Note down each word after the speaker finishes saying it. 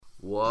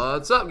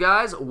What's up,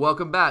 guys?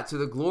 Welcome back to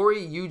the Glory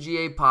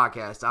UGA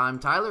podcast. I'm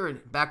Tyler,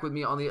 and back with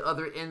me on the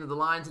other end of the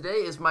line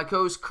today is my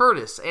co-host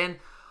Curtis. And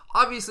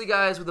obviously,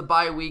 guys, with the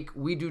bye week,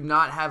 we do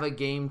not have a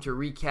game to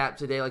recap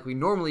today like we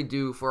normally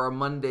do for our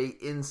Monday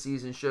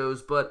in-season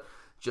shows. But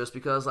just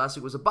because last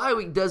week was a bye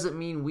week doesn't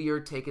mean we are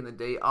taking the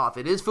day off.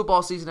 It is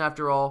football season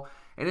after all,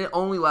 and it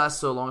only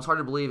lasts so long. It's hard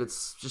to believe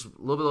it's just a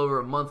little bit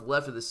over a month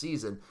left of the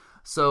season.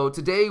 So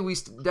today we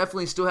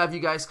definitely still have you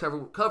guys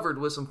covered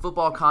with some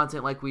football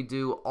content like we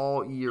do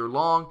all year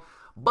long.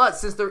 But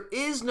since there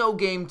is no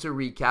game to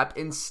recap,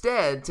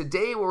 instead,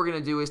 today what we're going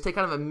to do is take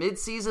kind of a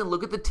mid-season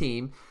look at the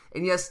team.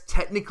 And yes,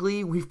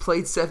 technically we've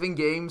played 7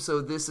 games,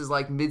 so this is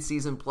like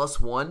mid-season plus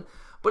 1.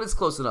 But it's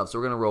close enough, so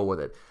we're going to roll with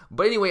it.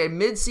 But anyway, a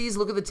mid-season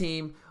look at the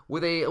team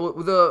with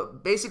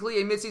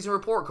basically a mid-season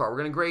report card. We're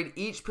going to grade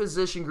each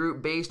position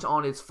group based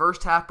on its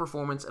first half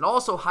performance and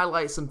also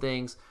highlight some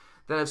things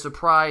that have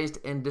surprised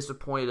and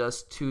disappointed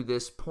us to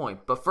this point.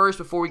 But first,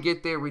 before we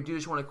get there, we do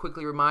just want to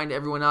quickly remind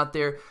everyone out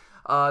there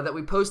that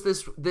we post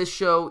this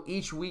show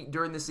each week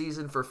during the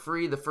season for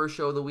free, the first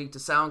show of the week, to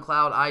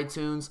SoundCloud,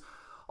 iTunes,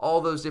 all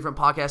those different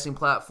podcasting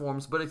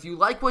platforms. But if you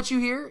like what you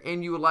hear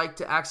and you would like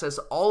to access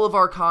all of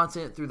our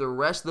content through the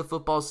rest of the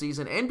football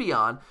season and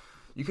beyond,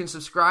 you can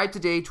subscribe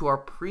today to our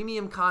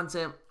premium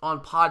content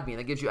on Podbean.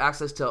 That gives you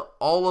access to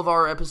all of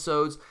our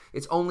episodes.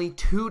 It's only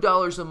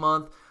 $2 a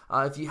month.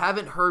 If you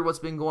haven't heard what's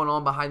been going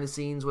on behind the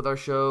scenes with our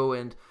show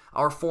and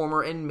our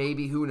former and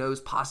maybe, who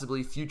knows,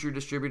 possibly future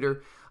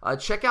distributor,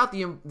 check out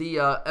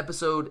the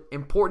episode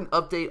Important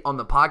Update on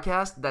the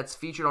Podcast that's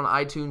featured on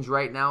iTunes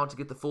right now to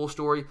get the full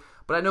story.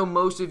 But I know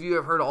most of you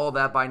have heard all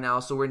that by now,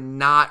 so we're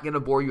not going to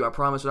bore you. I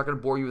promise we're not going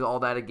to bore you with all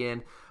that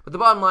again. But the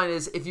bottom line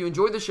is, if you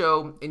enjoyed the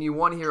show and you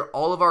want to hear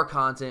all of our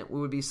content, we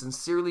would be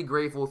sincerely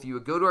grateful if you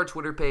would go to our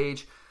Twitter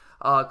page,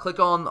 click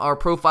on our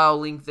profile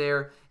link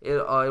there. It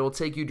will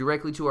take you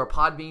directly to our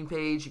Podbean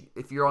page.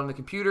 If you're on the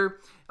computer,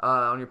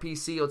 on your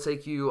PC, it'll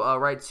take you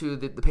right to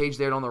the page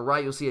there. And on the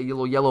right, you'll see a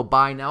little yellow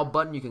Buy Now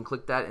button. You can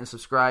click that and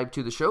subscribe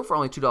to the show for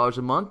only $2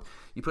 a month.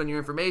 You put in your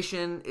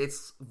information.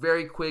 It's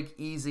very quick,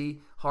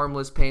 easy,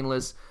 harmless,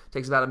 painless.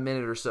 Takes about a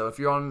minute or so. If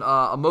you're on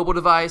a mobile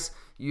device,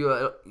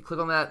 you click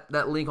on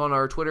that link on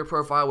our Twitter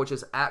profile, which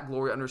is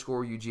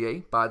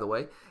 @glory_UGA, by the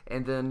way.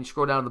 And then you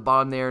scroll down to the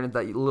bottom there, and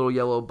that little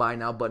yellow Buy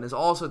Now button is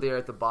also there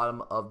at the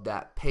bottom of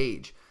that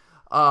page.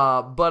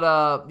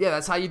 Yeah,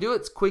 that's how you do it.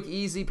 It's quick,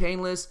 easy,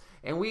 painless,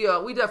 and we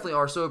definitely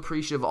are so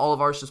appreciative of all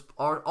of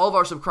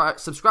our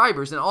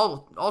subscribers and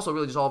also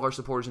really just all of our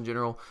supporters in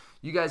general.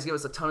 You guys give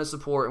us a ton of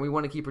support, and we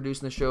want to keep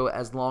producing the show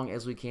as long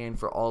as we can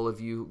for all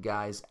of you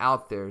guys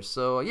out there.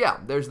 So yeah,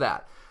 there's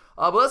that.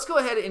 But let's go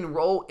ahead and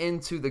roll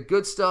into the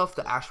good stuff,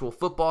 the actual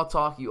football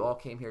talk you all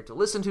came here to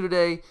listen to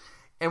today.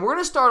 And we're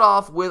going to start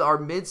off with our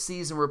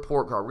mid-season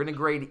report card. We're going to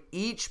grade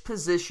each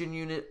position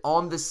unit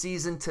on the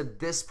season to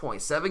this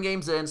point. 7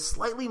 games in,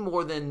 slightly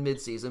more than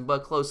mid-season,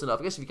 but close enough.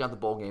 I guess if you count the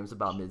bowl games,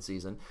 about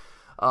mid-season.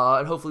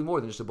 And hopefully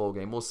more than just a bowl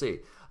game. We'll see.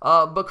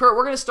 But Kurt,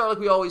 we're going to start like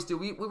we always do.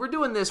 We were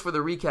doing this for the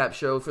recap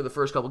show for the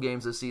first couple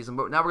games this season,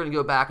 but now we're going to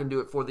go back and do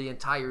it for the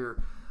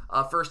entire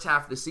first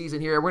half of the season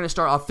here. We're going to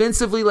start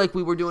offensively like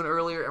we were doing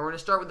earlier, and we're going to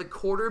start with the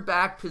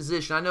quarterback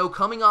position. I know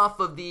coming off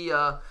of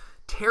the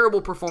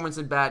terrible performance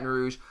in Baton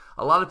Rouge,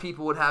 a lot of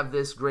people would have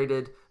this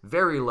graded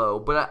very low,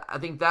 but I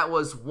think that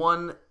was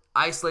one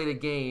isolated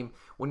game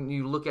when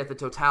you look at the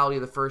totality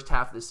of the first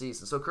half of the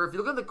season. So, Kurt, if you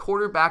look at the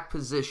quarterback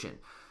position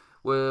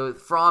with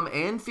Fromm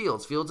and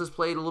Fields has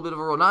played a little bit of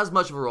a role, not as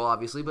much of a role,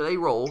 obviously, but a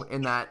role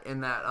in that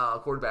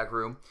quarterback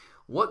room.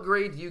 What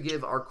grade do you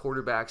give our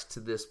quarterbacks to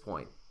this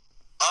point?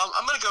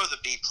 I'm going to go with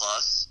a B+.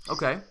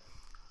 Okay.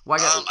 I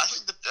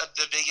think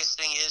the biggest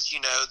thing is,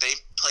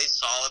 they've played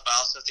solid, but I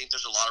also think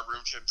there's a lot of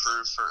room to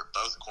improve for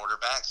both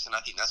quarterbacks, and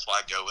I think that's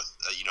why I go with,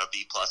 a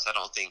B+. I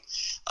don't think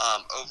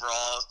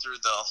overall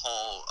through the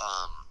whole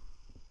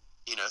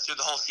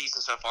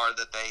season so far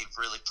that they've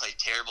really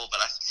played terrible, but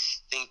I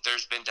think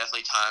there's been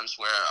definitely times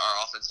where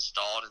our offense has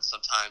stalled, and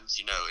sometimes,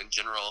 in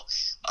general,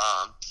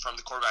 from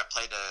the quarterback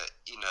play to,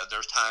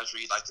 there's times where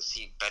you'd like to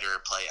see better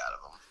play out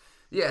of them.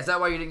 Yeah, is that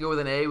why you didn't go with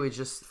an A?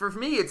 For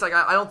me, it's like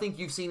I don't think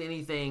you've seen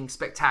anything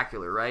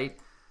spectacular, right?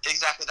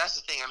 Exactly, that's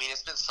the thing. I mean,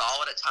 it's been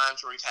solid at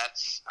times where we've had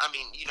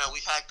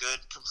good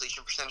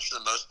completion percentage for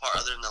the most part,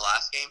 other than the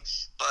last game.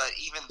 But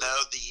even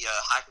though the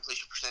high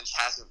completion percentage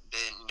hasn't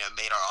been,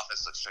 made our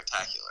offense look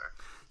spectacular.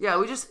 Yeah,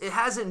 it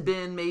hasn't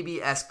been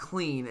maybe as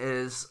clean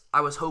as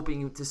I was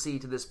hoping to see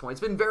to this point.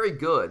 It's been very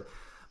good,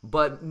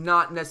 but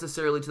not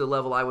necessarily to the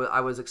level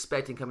I was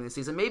expecting coming this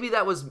season. Maybe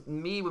that was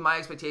me when my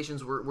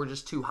expectations were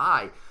just too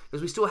high,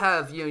 because we still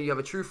have, you have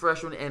a true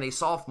freshman and a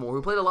sophomore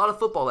who played a lot of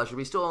football last year,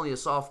 but he's still only a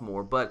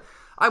sophomore. But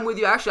I'm with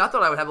you. Actually, I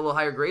thought I would have a little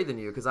higher grade than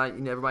you, because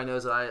everybody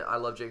knows that I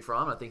love Jake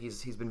Fromm. I think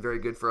he's been very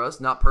good for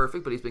us. Not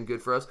perfect, but he's been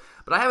good for us.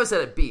 But I have it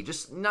set at B,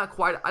 just not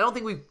quite. I don't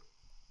think we've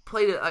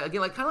played it,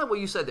 again, like kind of like what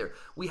you said there.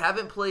 We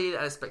haven't played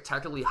at a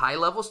spectacularly high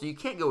level, so you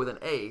can't go with an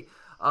A.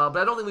 But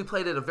I don't think we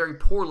played at a very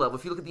poor level.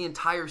 If you look at the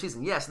entire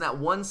season, yes, in that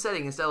one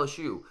setting against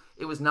LSU,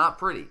 it was not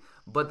pretty.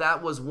 but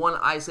that was one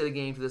isolated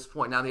game to this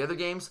point. Now, the other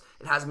games,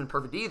 it hasn't been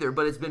perfect either,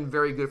 but it's been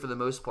very good for the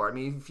most part. I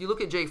mean, if you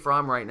look at Jake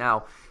Fromm right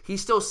now,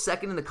 he's still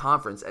second in the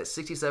conference at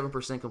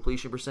 67%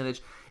 completion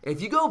percentage. And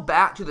if you go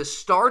back to the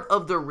start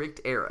of the Richt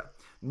era,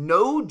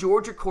 no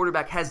Georgia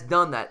quarterback has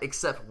done that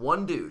except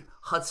one dude,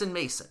 Hudson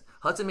Mason.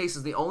 Hudson Mason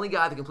is the only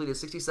guy that completed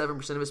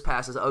 67% of his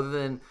passes other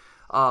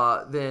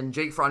than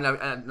Jake Fromm.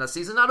 Now, the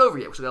season's not over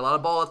yet. We still got a lot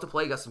of ball left to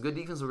play. Got some good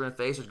defense we're going to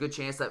face. There's a good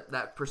chance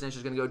that percentage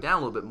is going to go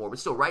down a little bit more. But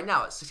still, right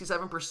now, at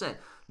 67%,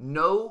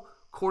 no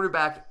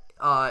quarterback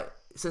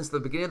since the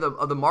beginning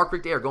of the Mark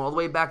Richt era, going all the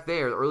way back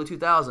there, the early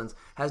 2000s,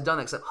 has done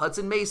that except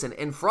Hudson Mason.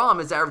 And Fromm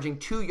is averaging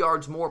 2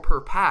 yards more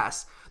per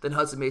pass than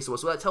Hudson Mason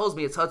was. So that tells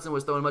me Hudson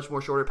was throwing much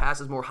more shorter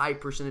passes, more high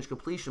percentage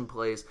completion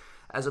plays,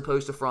 as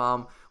opposed to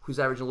Fromm, who's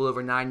averaging a little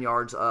over 9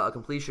 yards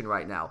completion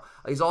right now.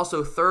 He's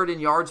also third in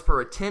yards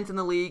per attempt in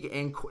the league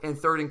and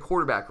third in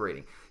quarterback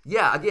rating.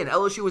 Yeah, again,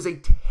 LSU was a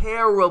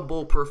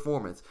terrible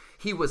performance.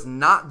 He was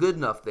not good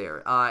enough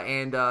there.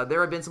 And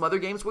there have been some other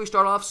games where he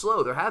started off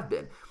slow. There have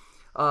been.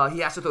 He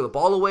has to throw the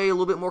ball away a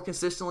little bit more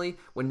consistently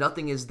when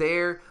nothing is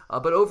there.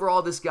 But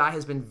overall, this guy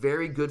has been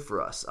very good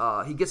for us.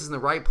 He gets us in the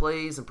right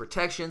plays and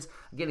protections.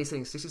 Again, he's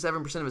hitting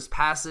 67% of his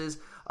passes.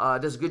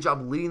 Does a good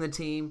job leading the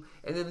team.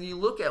 And then you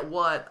look at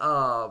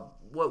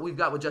what we've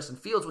got with Justin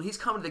Fields. When he's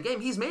coming to the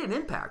game, he's made an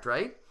impact,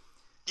 right?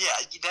 Yeah,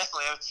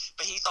 definitely.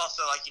 But he's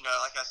also, like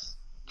I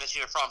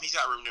mentioned Fromm, he's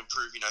got room to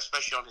improve,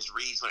 especially on his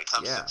reads when it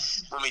comes to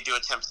when we do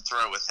attempt to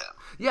throw with him.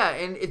 Yeah,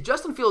 and if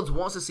Justin Fields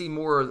wants to see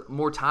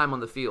more time on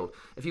the field,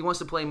 if he wants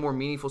to play in more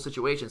meaningful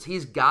situations,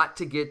 he's got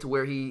to get to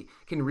where he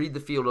can read the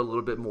field a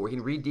little bit more. He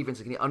can read defense,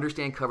 he can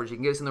understand coverage, he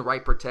can get us in the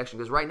right protection.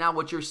 Because right now,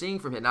 what you're seeing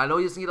from him, now I know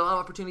he doesn't get a lot of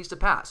opportunities to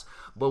pass,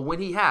 but when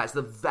he has,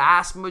 the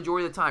vast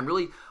majority of the time,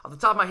 really, off the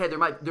top of my head,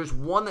 there's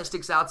one that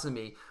sticks out to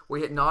me where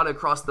he hit Nada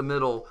across the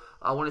middle.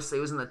 I want to say it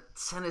was in the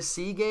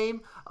Tennessee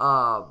game.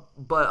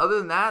 But other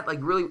than that,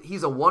 really,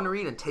 he's a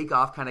one-read and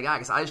take-off kind of guy.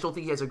 Because I just don't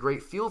think he has a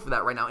great feel for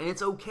that right now. And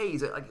it's okay.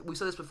 Like we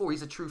said this before,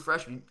 he's a true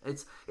freshman.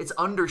 It's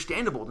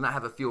understandable to not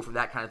have a feel for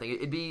that kind of thing.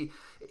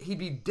 He'd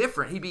be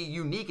different. He'd be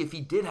unique if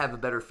he did have a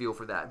better feel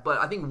for that. But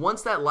I think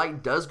once that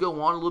light does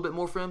go on a little bit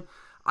more for him,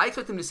 I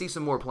expect him to see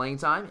some more playing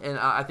time, and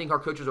I think our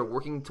coaches are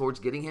working towards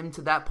getting him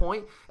to that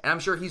point. And I'm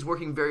sure he's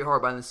working very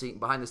hard behind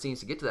the scenes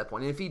to get to that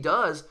point. And if he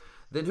does,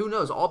 then who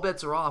knows? All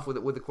bets are off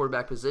with the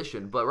quarterback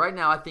position. But right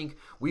now, I think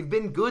we've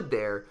been good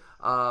there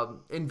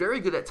and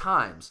very good at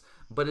times.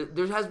 But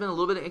there has been a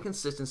little bit of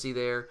inconsistency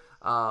there,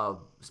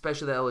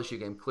 especially the LSU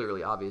game,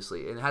 clearly,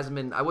 obviously. And it hasn't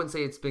been, I wouldn't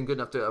say it's been good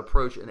enough to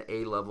approach an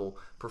A-level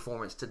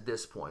performance to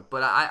this point.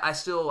 But I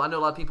know a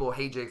lot of people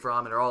hate Jake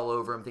Fromm and are all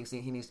over him,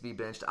 thinking he needs to be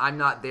benched. I'm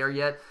not there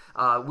yet.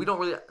 We don't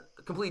really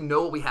completely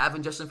know what we have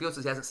in Justin Fields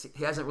because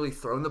he hasn't really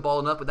thrown the ball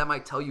enough, but that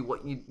might tell you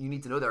what you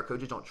need to know that our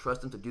coaches don't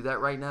trust him to do that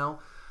right now.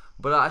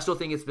 But I still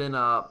think it's been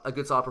a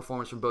good, solid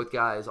performance from both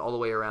guys all the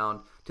way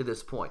around to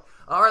this point.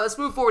 All right, let's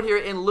move forward here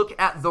and look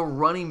at the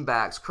running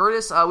backs.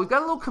 Curtis, we've got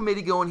a little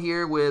committee going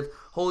here with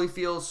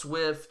Holyfield,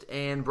 Swift,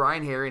 and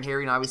Brian Harry. And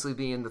Harry obviously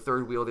being the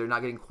third wheel, they're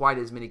not getting quite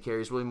as many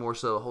carries, really more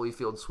so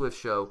Holyfield, Swift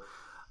show.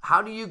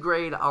 How do you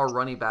grade our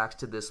running backs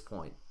to this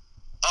point?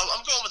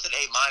 I'm going with an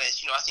A-.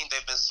 I think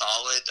they've been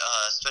solid,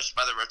 especially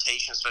by the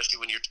rotation, especially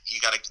when you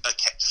got to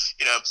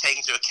take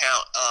into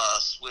account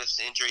Swift's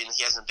injury and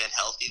he hasn't been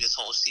healthy this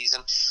whole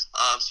season.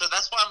 So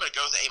that's why I'm going to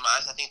go with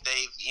A-. I think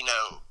they've,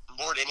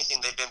 more than anything,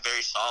 they've been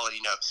very solid.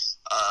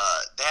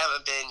 They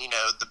haven't been,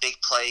 the big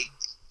play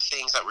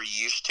things that we're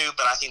used to,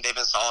 but I think they've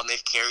been solid and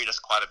they've carried us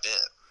quite a bit.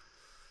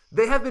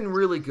 They have been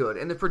really good,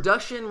 and the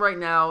production right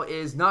now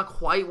is not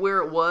quite where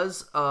it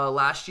was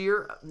last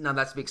year. Now,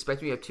 that's to be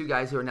expected. We have two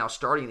guys who are now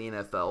starting in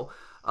the NFL.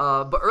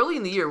 But early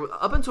in the year,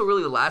 up until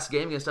really the last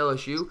game against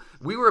LSU,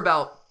 we were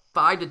about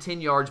 5 to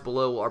 10 yards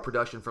below our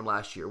production from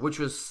last year, which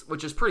is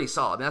pretty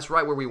solid. And that's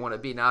right where we want to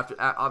be. Now,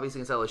 obviously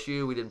against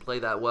LSU, we didn't play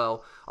that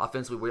well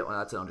offensively.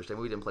 That's an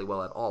understatement. We didn't play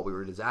well at all. We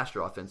were a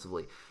disaster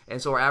offensively.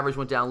 And so our average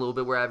went down a little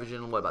bit. We're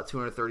averaging, about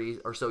 230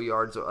 or so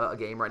yards a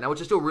game right now,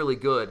 which is still really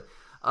good.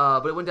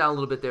 But it went down a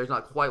little bit there. It's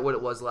not quite what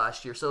it was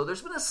last year. So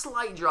there's been a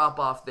slight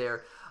drop-off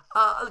there.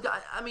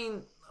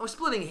 I'm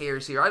splitting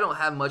hairs here. I don't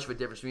have much of a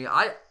difference between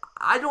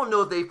I don't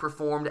know if they've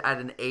performed at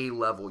an A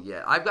level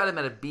yet. I've got them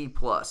at a B+,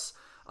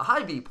 a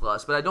high B+,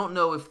 but I don't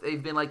know if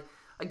they've been like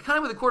kind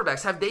of with the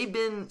quarterbacks. Have they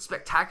been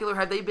spectacular?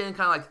 Have they been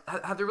kind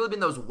of have there really been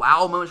those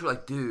wow moments where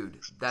dude,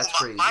 that's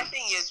crazy? My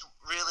thing is,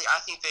 really, I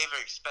think they've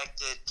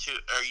expected to,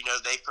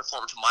 or they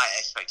performed to my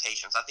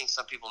expectations. I think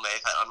some people may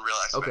have had unreal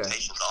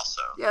expectations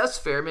also. Yeah, that's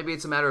fair. Maybe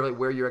it's a matter of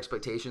where your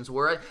expectations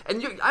were.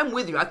 And I'm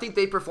with you. I think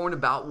they performed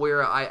about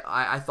where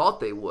I thought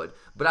they would.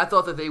 But I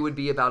thought that they would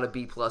be about a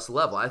B+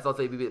 level. I thought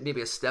they'd be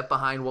maybe a step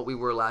behind what we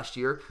were last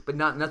year, but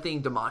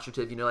nothing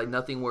demonstrative.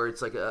 Nothing where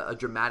it's like a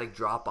dramatic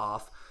drop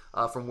off.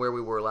 From where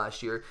we were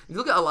last year. If you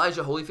look at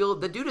Elijah Holyfield,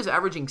 the dude is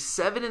averaging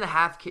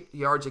 7.5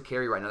 yards a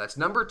carry right now. That's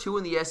number 2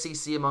 in the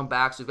SEC among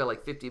backs. We've got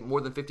more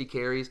than 50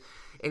 carries.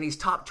 and he's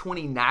top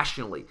 20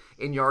 nationally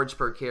in yards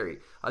per carry.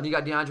 You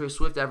got DeAndre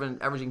Swift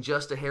averaging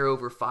just a hair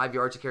over 5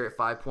 yards a carry at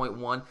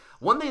 5.1.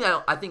 One thing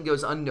that I think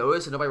goes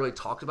unnoticed and nobody really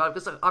talked about,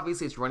 because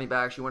obviously it's running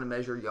backs, you want to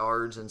measure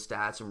yards and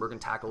stats and working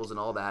tackles and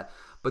all that.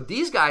 But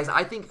these guys,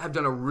 I think, have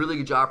done a really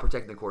good job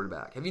protecting the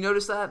quarterback. Have you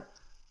noticed that?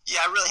 Yeah,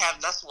 I really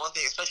have. That's one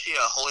thing, especially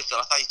Holyfield.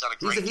 I thought he's done a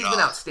great job. He's been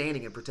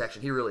outstanding in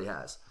protection. He really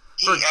has.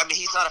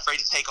 He's not afraid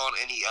to take on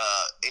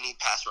any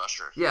pass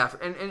rusher. Yeah,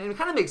 and it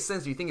kind of makes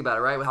sense if you think about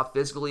it, right? With how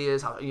physical he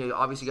is, how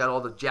obviously you got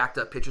all the jacked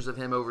up pictures of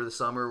him over the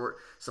summer, where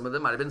some of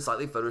them might have been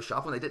slightly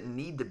photoshopped when they didn't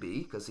need to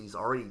be because he's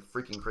already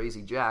freaking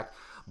crazy jacked.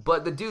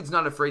 But the dude's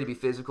not afraid to be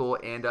physical,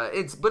 and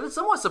it's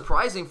somewhat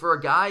surprising for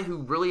a guy who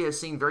really has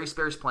seen very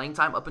sparse playing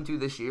time up until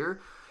this year.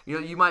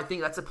 You might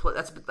think that's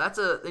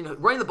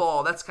running the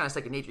ball, that's kind of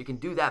second nature. You can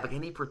do that, but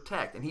can he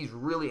protect? And he's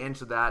really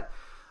answered that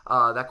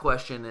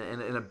question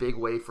in a big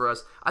way for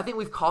us. I think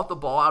we've caught the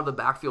ball out of the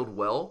backfield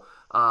well.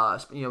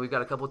 We've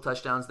got a couple of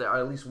touchdowns there, or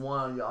at least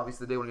one.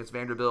 Obviously, the day one against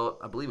Vanderbilt,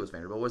 I believe it was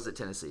Vanderbilt. Was it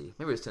Tennessee?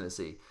 Maybe it was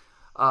Tennessee.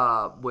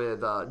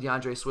 With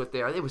DeAndre Swift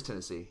there, I think it was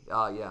Tennessee.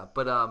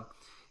 But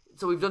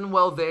so we've done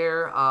well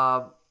there.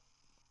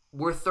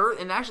 We're third,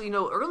 and actually,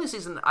 early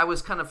season I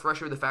was kind of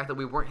frustrated with the fact that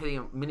we weren't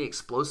hitting many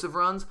explosive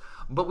runs,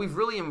 but we've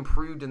really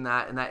improved in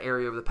that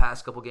area over the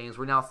past couple games.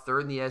 We're now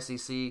third in the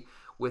SEC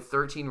with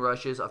 13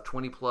 rushes of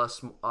 20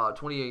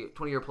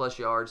 year plus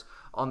yards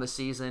on the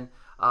season,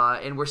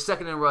 and we're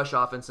second in rush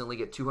offense and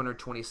league at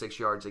 226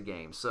 yards a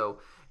game. So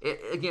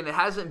it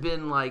hasn't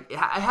been it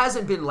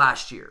hasn't been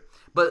last year,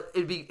 but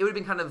it would have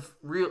been kind of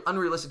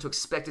unrealistic to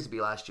expect it to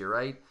be last year,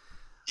 right?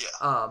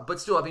 Yeah. But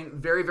still,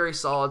 very, very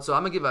solid. So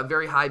I'm going to give a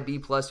very high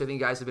B+. I think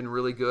guys have been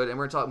really good, and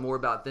we're going to talk more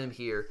about them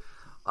here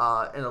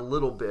in a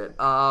little bit.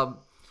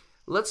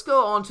 Let's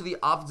go on to the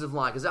offensive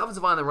line, because the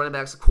offensive line and the running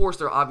backs, of course,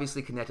 they're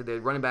obviously connected.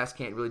 The running backs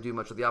can't really do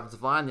much with the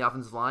offensive line. The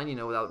offensive line,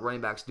 without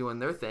running backs doing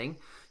their thing,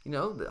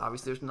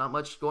 obviously there's not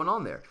much going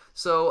on there.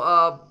 So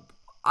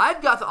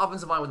I've got the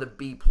offensive line with a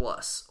B+.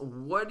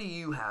 What do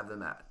you have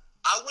them at?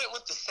 I went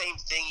with the same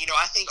thing.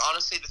 I think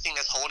honestly the thing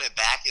that's holding it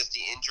back is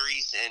the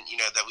injuries and,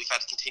 that we've had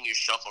to continue to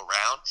shuffle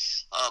around.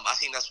 I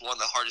think that's one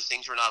of the hardest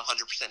things. We're not 100%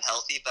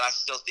 healthy, but I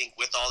still think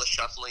with all the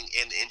shuffling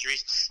and the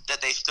injuries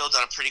that they've still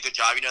done a pretty good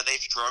job.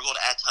 They've struggled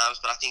at times,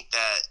 but I think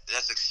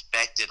that's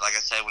expected, like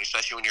I said,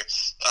 especially when you're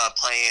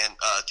playing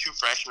two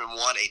freshmen,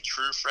 one a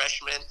true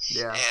freshman.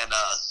 Yeah. And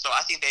so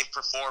I think they've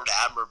performed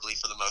admirably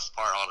for the most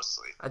part,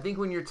 honestly. I think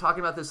when you're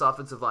talking about this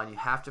offensive line, you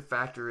have to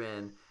factor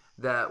in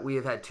that we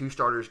have had two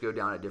starters go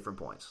down at different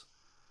points.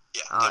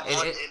 Yeah,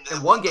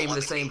 and one game in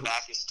the same.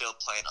 Back is still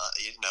playing,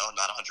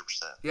 not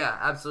 100%. Yeah,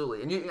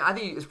 absolutely, and I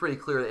think it's pretty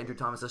clear that Andrew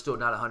Thomas is still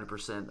not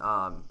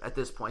 100% at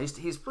this point.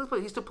 He's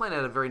still playing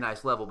at a very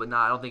nice level, but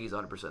I don't think he's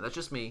 100%. That's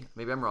just me.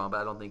 Maybe I'm wrong,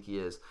 but I don't think he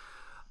is.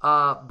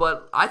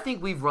 But I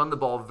think we've run the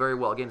ball very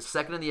well. Again,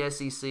 second in the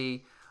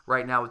SEC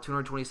right now with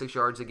 226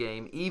 yards a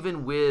game,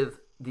 even with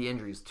the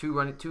injuries. Two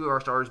of our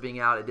starters being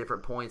out at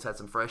different points, had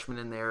some freshmen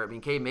in there.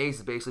 Cade Mays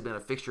has basically been a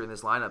fixture in this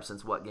lineup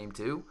since game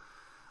 2?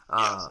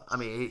 Yes.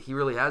 He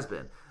really has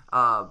been.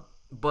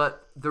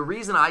 But the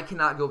reason I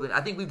cannot go,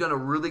 I think we've done a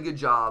really good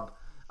job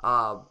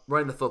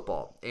running the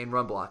football and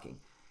run blocking.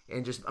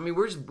 And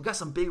we've got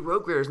some big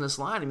road graders in this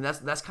line.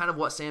 That's kind of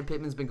what Sam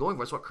Pittman's been going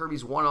for. That's what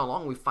Kirby's won all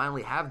along. We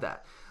finally have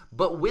that.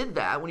 But with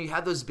that, when you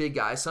have those big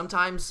guys,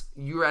 sometimes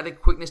you're at a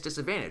quickness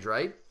disadvantage,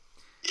 right?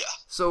 Yeah.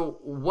 So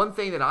one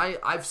thing that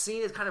I've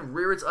seen it kind of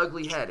rear its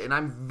ugly head, and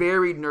I'm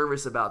very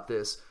nervous about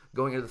this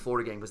going into the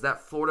Florida game, because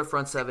that Florida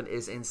front seven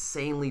is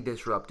insanely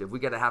disruptive. We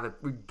got to have a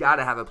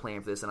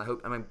plan for this,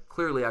 and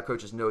clearly our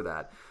coaches know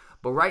that.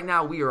 But right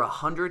now we are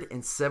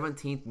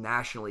 117th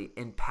nationally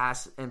in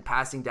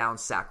passing down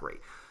sack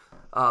rate,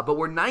 but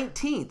we're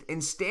 19th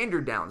in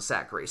standard down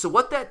sack rate. So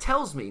what that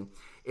tells me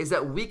is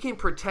that we can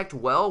protect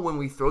well when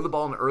we throw the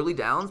ball in early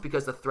downs,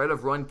 because the threat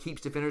of run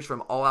keeps defenders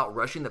from all out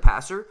rushing the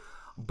passer.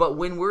 But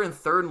when we're in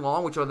third and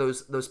long, which are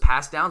those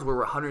pass downs where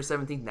we're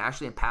 117th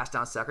nationally in pass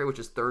down sack rate, which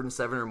is 3rd and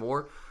 7 or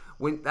more,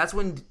 that's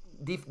when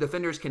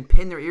defenders can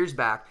pin their ears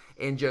back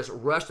and just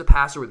rush the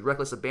passer with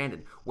reckless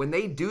abandon. When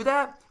they do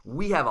that,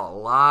 we have a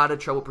lot of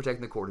trouble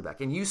protecting the quarterback.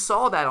 And you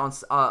saw that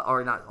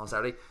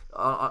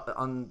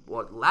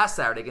last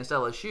Saturday against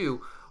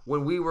LSU,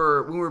 when we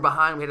were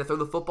behind, we had to throw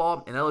the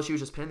football, and LSU was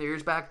just pinning their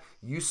ears back.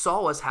 You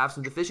saw us have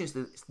some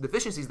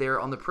deficiencies there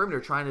on the perimeter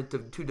trying to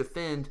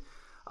defend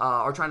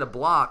or trying to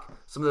block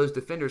some of those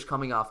defenders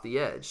coming off the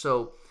edge.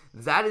 So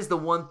that is the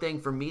one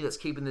thing for me that's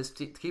keeping this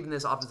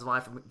offensive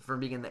line from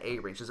being in the A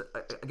range. When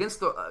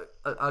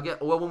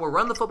we're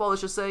running the football,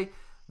 let's just say,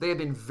 they have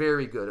been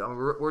very good.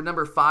 We're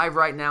number 5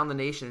 right now in the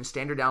nation in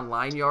standard down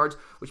line yards,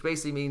 which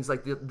basically means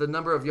the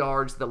number of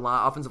yards the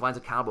offensive line's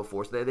accountable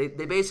for. So they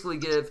basically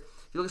give, if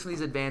you look at some of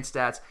these advanced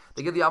stats,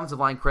 they give the offensive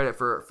line credit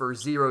for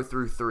 0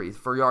 through 3.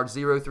 For yards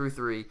 0 through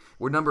 3,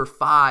 we're number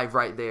 5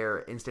 right there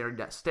in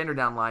standard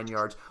down line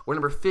yards. We're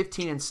number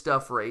 15 in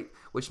stuff rate,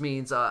 which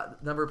means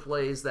number of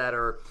plays that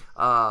are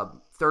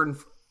third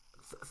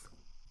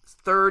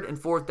and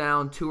fourth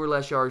down, 2 or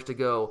less yards to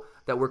go,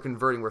 that we're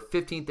converting. We're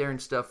 15th there in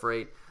stuff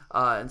rate.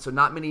 and so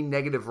not many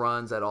negative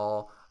runs at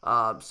all.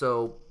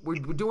 So we're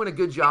doing a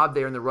good job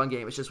there in the run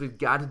game. It's just we've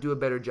got to do a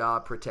better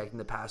job protecting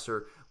the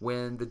passer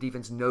when the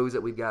defense knows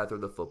that we've got to throw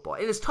the football.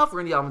 And it's tough for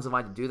any offensive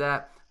line to do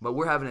that, but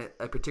we're having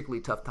a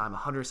particularly tough time,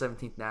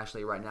 117th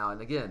nationally right now.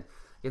 And again,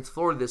 against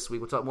Florida this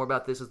week, we'll talk more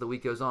about this as the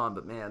week goes on,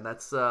 but man,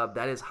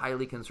 that is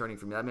highly concerning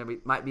for me.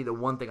 That might be the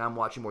one thing I'm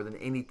watching more than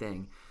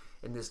anything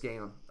in this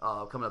game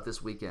coming up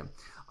this weekend.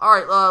 All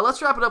right,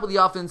 let's wrap it up with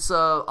the offense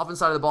side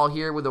of the ball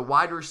here with a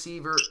wide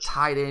receiver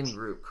tight end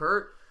group.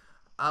 Kurt,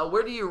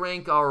 where do you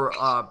rank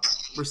our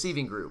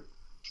receiving group?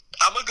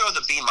 I'm going to go with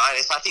a B-.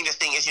 I think the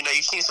thing is,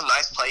 you've seen some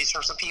nice plays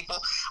from some people.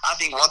 I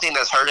think one thing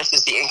that's hurt us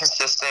is the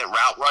inconsistent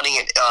route running,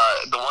 and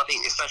the one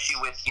thing,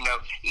 especially with,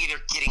 either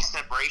getting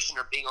separation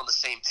or being on the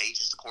same page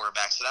as the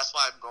quarterback. So that's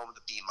why I'm going with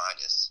a B-.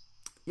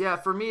 Yeah,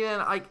 for me, man,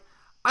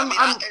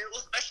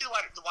 especially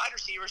the wide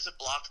receivers have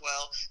blocked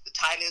well. The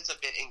tight ends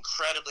have been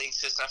incredibly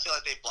consistent. I feel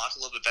like they've blocked a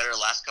little bit better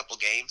the last couple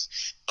games,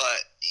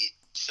 but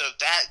so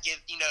that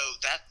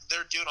that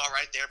they're doing all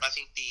right there. But I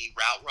think the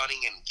route running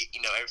and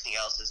everything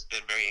else has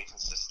been very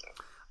inconsistent.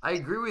 I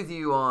agree with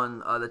you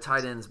on the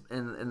tight ends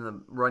in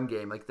the run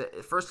game. Like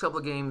the first couple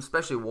of games,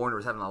 especially Warner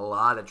was having a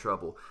lot of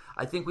trouble.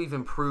 I think we've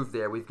improved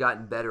there. We've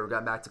gotten better. We've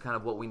gotten back to kind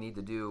of what we need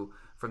to do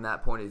from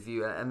that point of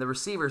view. And the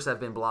receivers have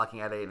been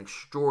blocking at an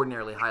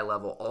extraordinarily high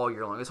level all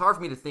year long. It's hard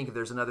for me to think if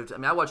there's another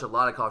I watch a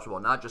lot of college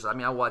football, not just –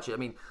 I watch it.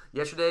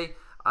 Yesterday,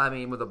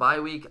 with a bye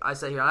week, I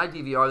sat here and I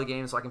DVR the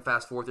game so I can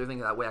fast forward through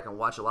everything. That way I can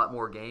watch a lot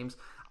more games.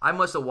 I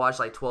must have watched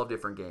like 12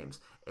 different games.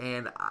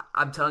 And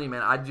I'm telling you,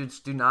 man, I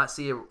just do not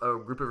see a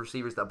group of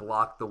receivers that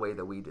block the way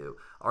that we do.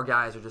 Our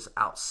guys are just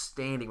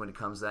outstanding when it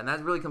comes to that. And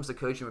that really comes to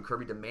coaching when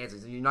Kirby demands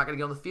it. You're not going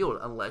to get on the field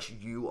unless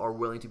you are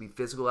willing to be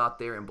physical out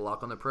there and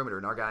block on the perimeter.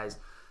 And our guys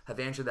have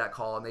answered that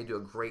call, and they do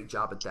a great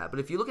job at that. But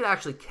if you look at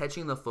actually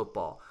catching the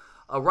football,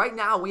 right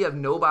now we have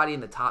nobody in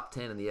the top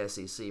 10 in the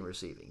SEC in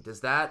receiving.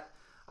 Does that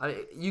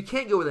you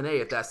can't go with an A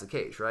if that's the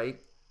case, right?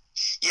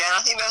 Yeah,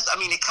 I think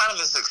it kind of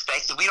is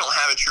expected. We don't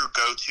have a true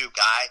go-to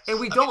guy. And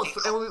we don't,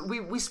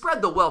 and we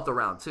spread the wealth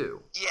around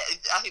too. Yeah,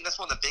 I think that's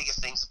one of the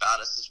biggest things about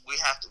us is we're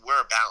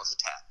a balanced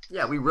attack.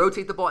 Yeah, we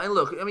rotate the ball. And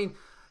look,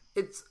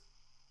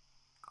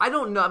 I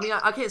don't know.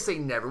 I can't say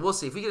never. We'll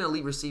see. If we get an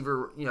elite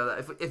receiver,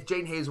 if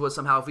Jaden Hayes was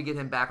somehow, if we get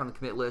him back on the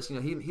commit list, he's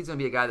going to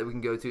be a guy that we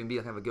can go to and be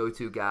kind of a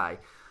go-to guy.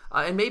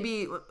 And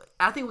maybe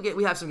I think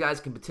we have some guys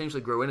who can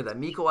potentially grow into that.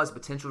 Miko has the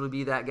potential to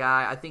be that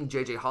guy. I think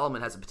J.J. Holloman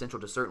has the potential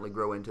to certainly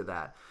grow into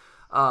that.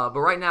 But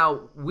right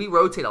now, we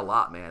rotate a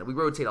lot, man. We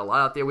rotate a lot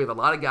out there. We have a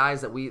lot of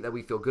guys that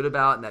we feel good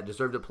about and that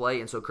deserve to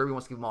play, and so Kirby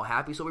wants to keep them all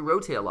happy, so we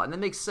rotate a lot. And that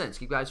makes sense.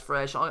 Keep guys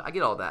fresh. I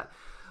get all that.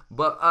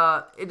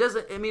 But it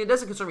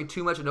doesn't concern me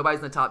too much that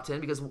nobody's in the top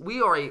 10 because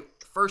we are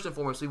first and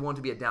foremost, we want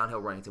to be a downhill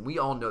running team. We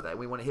all know that.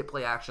 We want to hit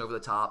play action over the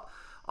top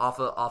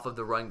off of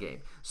the run game.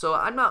 So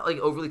I'm not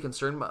overly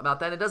concerned about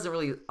that. It doesn't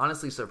really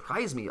honestly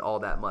surprise me all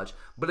that much.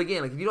 But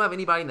again, if you don't have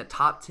anybody in the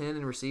top 10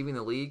 in receiving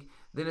the league,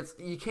 then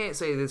you can't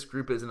say this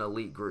group is an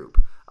elite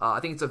group. I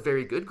think it's a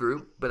very good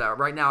group, but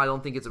right now I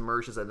don't think it's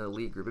emerged as an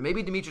elite group. And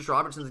maybe Demetrius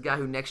Robertson's a guy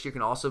who next year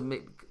can also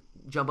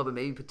jump up and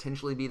maybe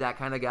potentially be that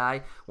kind of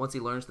guy once he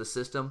learns the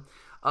system.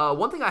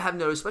 One thing I have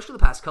noticed, especially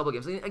the past couple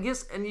of games, I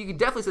guess, and you can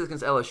definitely say this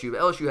against LSU,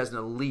 but LSU has an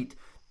elite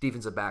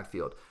defensive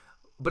backfield.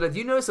 But have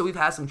you noticed that we've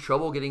had some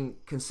trouble getting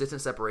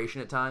consistent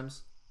separation at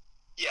times?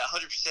 Yeah,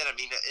 100%.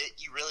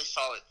 You really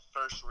saw it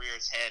first rear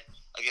its head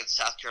against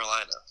South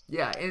Carolina.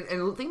 Yeah,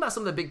 and think about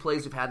some of the big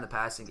plays we've had in the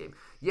passing game.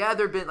 Yeah,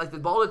 there have been, the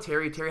ball to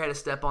Terry. Terry had a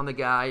step on the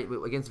guy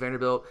against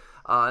Vanderbilt.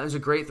 It was a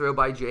great throw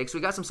by Jake, so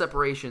we got some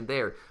separation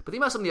there. But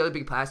think about some of the other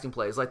big passing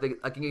plays, like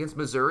against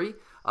Missouri,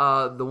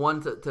 the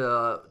one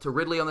to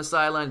Ridley on the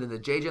sideline and the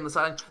JJ on the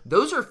sideline.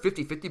 Those are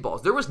 50-50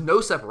 balls. There was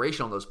no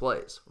separation on those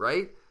plays,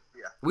 right?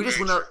 Yeah, we just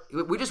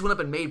went up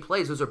and made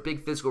plays. Those are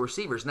big physical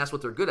receivers, and that's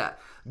what they're good at.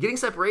 Getting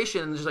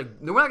separation and just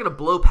we're not going to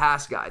blow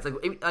past guys. I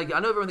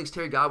know everyone thinks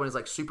Terry Godwin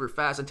is super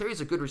fast, and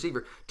Terry's a good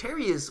receiver.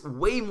 Terry is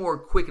way more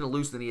quick and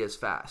loose than he is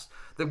fast.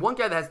 The one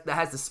guy that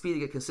has the speed to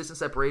get consistent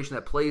separation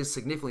that plays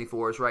significantly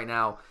for us right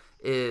now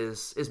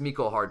is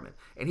Mecole Hardman,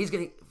 and he's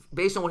getting,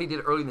 based on what he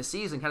did early in the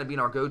season, kind of being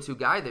our go-to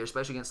guy there,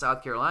 especially against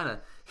South Carolina.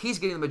 He's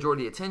getting the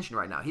majority of the attention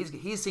right now. He's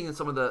seeing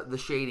some of the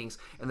shadings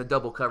and the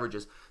double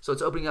coverages, so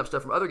it's opening up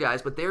stuff from other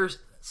guys. But there's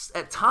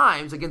at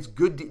times against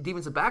good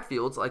defensive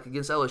backfields, like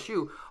against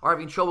LSU, are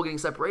having trouble getting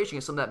separation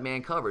against some of that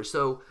man coverage.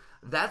 So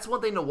that's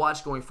one thing to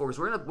watch going forward.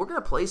 Because we're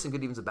gonna play some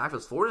good defensive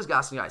backfields. Florida's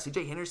got some guys.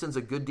 C.J. Henderson's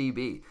a good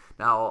DB.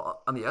 Now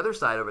on the other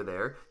side over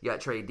there, you got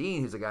Trey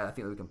Dean, who's a guy I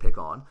think that we can pick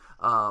on.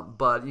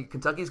 But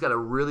Kentucky's got a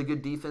really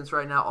good defense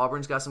right now.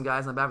 Auburn's got some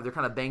guys in the backfield. They're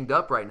kind of banged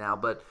up right now,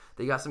 but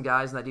they got some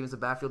guys in that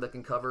defensive backfield that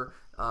can cover.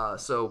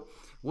 So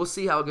we'll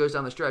see how it goes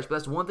down the stretch. But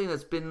that's one thing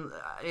that's been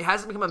 – it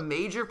hasn't become a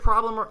major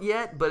problem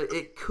yet, but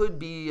it could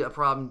be a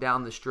problem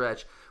down the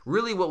stretch.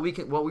 Really what we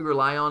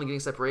rely on in getting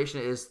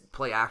separation is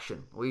play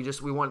action. We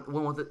want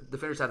the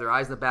defenders to have their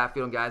eyes in the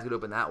backfield and guys get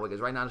open that way.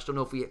 Because right now I just don't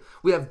know if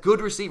we have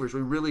good receivers.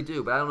 We really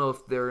do. But I don't know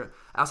if they're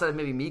 – outside of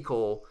maybe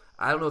Mecole,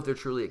 I don't know if they're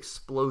truly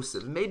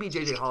explosive. Maybe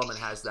J.J. Holloman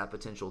has that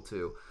potential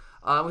too.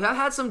 We have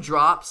had some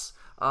drops.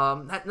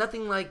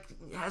 Nothing like,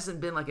 it hasn't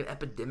been like an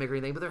epidemic or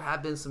anything, but there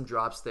have been some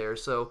drops there.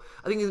 So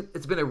I think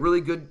it's been a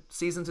really good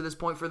season to this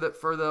point for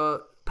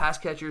the pass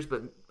catchers,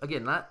 but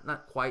again,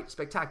 not quite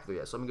spectacular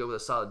yet. So I'm gonna go with a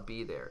solid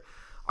B there.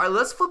 All right,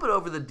 let's flip it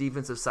over to the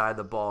defensive side of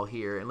the ball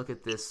here and look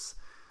at this,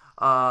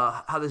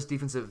 how this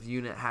defensive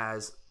unit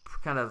has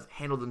kind of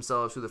handled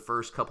themselves through the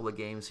first couple of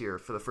games here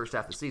for the first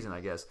half of the season,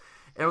 I guess.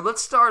 And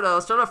let's start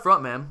up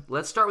front, man.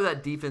 Let's start with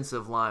that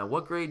defensive line.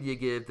 What grade do you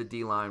give the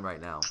D line right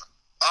now?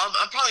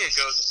 I'm probably gonna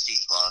go with a C+.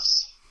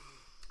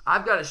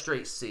 I've got a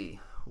straight C.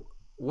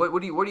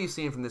 What are you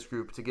seeing from this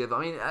group to give? I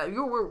mean,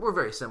 we're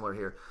very similar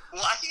here.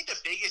 Well, I think the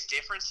biggest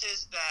difference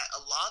is that a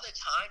lot of the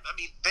time, I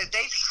mean,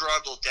 they've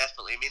struggled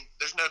definitely. I mean,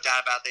 there's no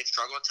doubt about it, they've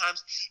struggled at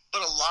times.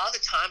 But a lot of the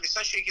time,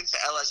 especially against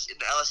in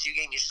the LSU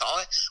game, you saw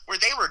it where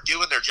they were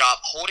doing their job,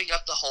 holding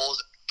up the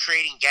holes,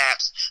 creating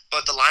gaps,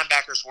 but the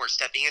linebackers weren't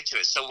stepping into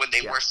it. So when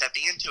they weren't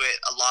stepping into it,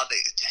 a lot of the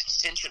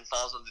attention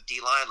falls on the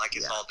D-line like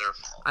it's all their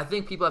fault. I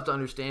think people have to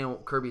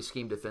understand Kirby's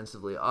scheme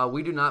defensively.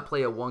 We do not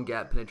play a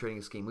one-gap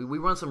penetrating scheme. We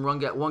run some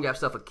one-gap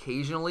stuff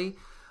occasionally,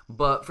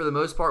 but for the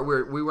most part,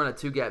 we run a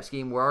two-gap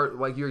scheme where,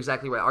 like you're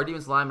exactly right, our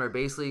defensive linemen are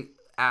basically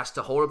asked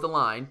to hold up the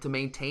line,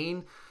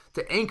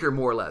 to anchor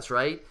more or less,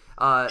 right?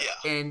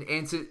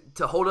 And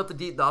to hold up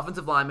the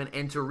offensive lineman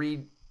and to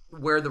read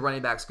where the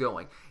running back's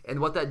going. And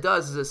what that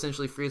does is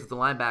essentially frees up the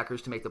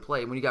linebackers to make the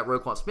play. When you got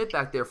Roquan Smith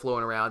back there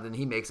flowing around, and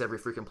he makes every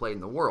freaking play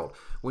in the world.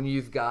 When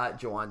you've got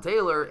Jawan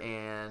Taylor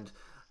and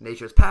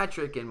Natchez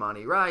Patrick and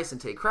Monty Rice and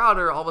Tate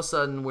Crowder, all of a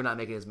sudden we're not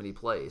making as many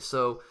plays.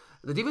 So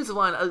the defensive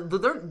line,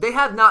 they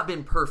have not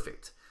been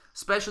perfect,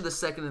 especially the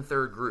second and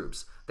third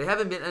groups. They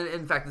haven't been,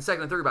 in fact, the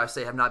second and third group, I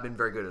say, have not been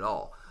very good at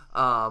all.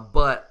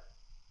 But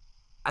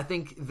I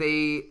think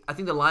the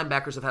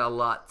linebackers have had a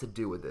lot to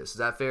do with this. Is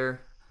that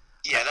fair?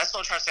 Yeah, that's what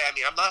I'm trying to say. I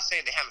mean, I'm not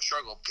saying they haven't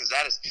struggled because they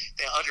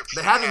 100%.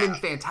 They haven't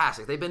been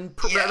fantastic. They've been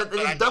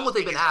they've done what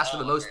they've been asked for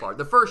the most part.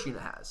 The first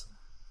unit has.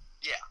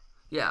 Yeah.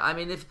 Yeah, I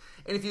mean,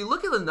 if you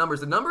look at the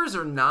numbers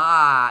are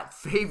not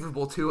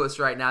favorable to us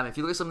right now. I mean, if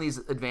you look at some of these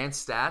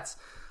advanced stats,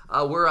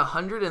 we're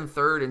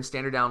 103rd in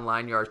standard down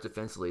line yards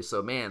defensively.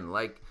 So, man,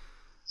 like,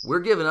 we're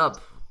giving up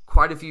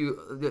quite a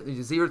few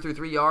 0 through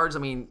 3 yards. I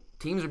mean,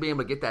 teams are being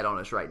able to get that on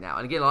us right now.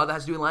 And again, a lot of that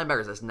has to do with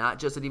linebackers. That's not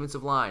just the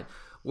defensive line.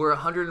 We're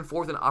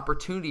 104th in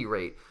opportunity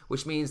rate,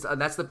 which means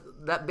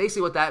that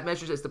basically what that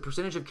measures is the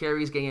percentage of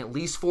carries getting at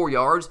least 4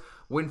 yards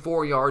when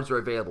 4 yards are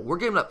available. We're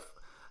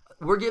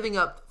giving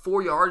up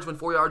 4 yards when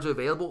 4 yards are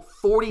available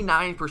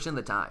 49% of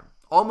the time,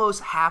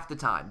 almost half the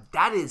time.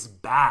 That is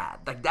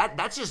bad. Like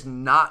that's just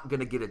not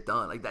gonna get it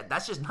done. Like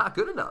that's just not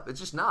good enough. It's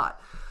just not.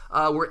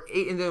 We're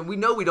 8, and then we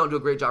know we don't do a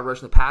great job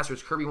rushing the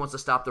passers. Kirby wants to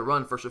stop the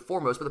run first and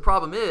foremost, but the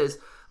problem is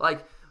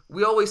like.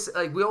 We always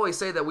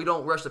say that we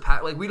don't rush the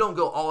pass, like we don't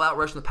go all out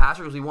rushing the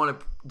passer because we want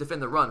to defend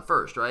the run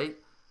first, right?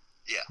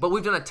 Yeah. But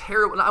we've done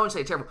I wouldn't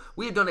say terrible.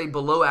 We have done a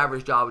below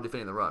average job of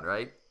defending the run,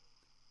 right?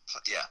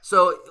 Yeah.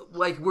 So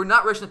like we're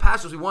not rushing the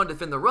passers, we want to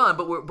defend the run,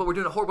 but we're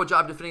doing a horrible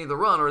job defending the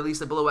run, or at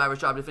least a below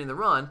average job defending the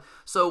run.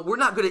 So we're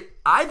not good at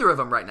either of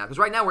them right now because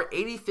right now we're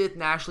 85th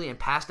nationally in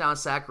pass down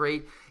sack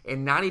rate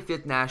and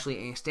 95th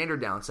nationally in standard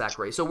down sack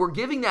rate. So we're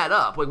giving that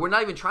up. Like we're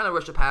not even trying to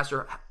rush the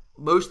passer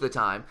most of the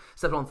time,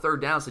 except on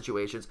third down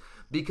situations,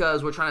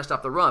 because we're trying to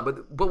stop the run,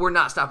 but we're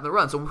not stopping the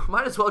run. So we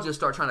might as well just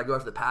start trying to go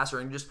after the passer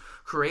and just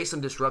create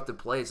some disruptive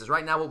plays. Because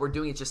right now what we're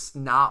doing is just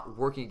not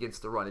working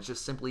against the run. It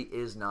just simply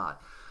is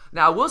not.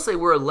 Now, I will say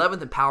we're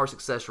 11th in power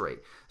success rate.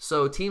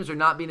 So teams are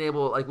not being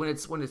able, like when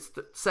it's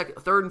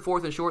third and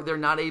fourth and short, they're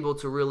not able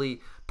to really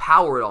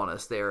power it on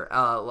us there,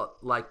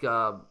 like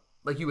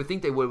you would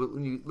think they would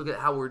when you look at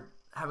how we're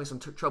having some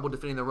trouble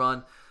defending the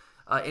run.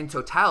 In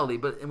totality,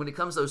 but when it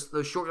comes to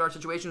those short yard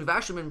situations, we've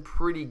actually been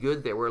pretty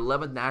good there. We're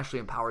 11th nationally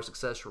in power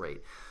success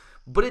rate,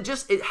 but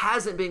it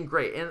hasn't been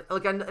great. And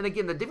again,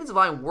 the defensive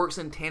line works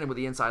in tandem with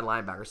the inside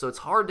linebacker, so it's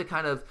hard to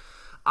kind of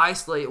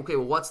isolate. Okay,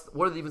 well,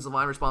 what are the defensive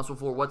line responsible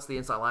for? What's the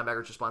inside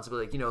linebacker's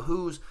responsibility? Like,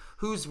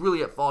 who's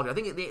really at fault here? I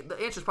think the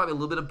answer is probably a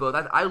little bit of both.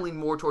 I lean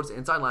more towards the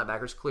inside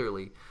linebackers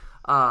clearly,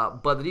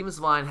 but the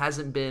defensive line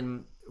hasn't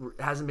been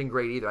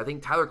great either. I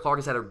think Tyler Clark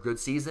has had a good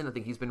season. I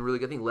think he's been really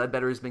good. I think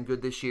Ledbetter has been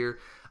good this year.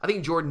 I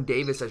think Jordan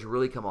Davis has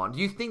really come on. Do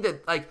you think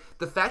that like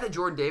the fact that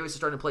Jordan Davis is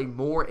starting to play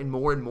more and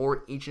more and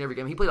more each and every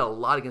game, he played a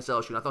lot against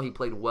LSU, and I thought he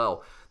played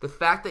well. The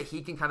fact that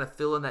he can kind of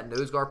fill in that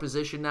nose guard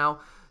position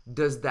now,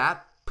 does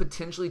that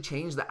potentially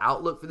change the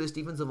outlook for this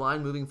defensive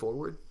line moving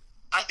forward?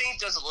 I think it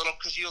does a little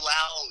because you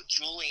allow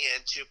Julian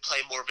to play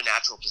more of a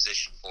natural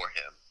position for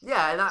him.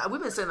 Yeah, and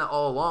we've been saying that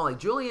all along. Like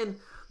Julian,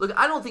 look,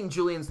 I don't think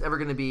Julian's ever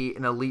going to be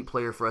an elite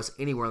player for us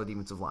anywhere on the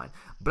defensive line,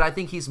 but I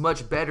think he's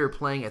much better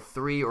playing a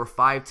 3 or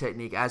 5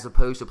 technique as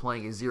opposed to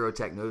playing a 0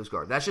 tech nose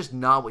guard. That's just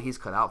not what he's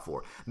cut out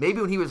for.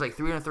 Maybe when he was like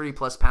 330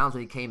 plus pounds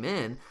when he came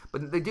in,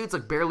 but the dude's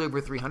like barely over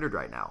 300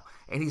 right now,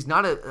 and he's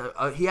not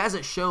he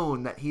hasn't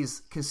shown that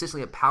he's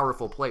consistently a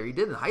powerful player. He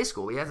did in high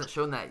school. He hasn't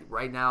shown that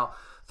right now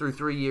through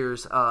 3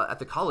 years at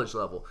the college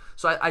level.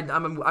 So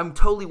I'm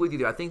totally with you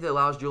there. I think that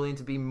allows Julian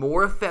to be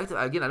more effective.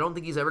 Again, I don't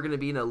think he's ever going to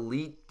be an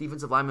elite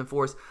defensive lineman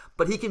for us,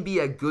 but he can be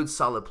a good,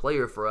 solid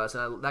player for us,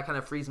 and that kind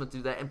of frees him to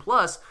do that. And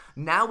plus,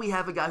 now we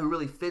have a guy who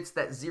really fits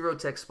that zero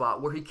tech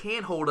spot where he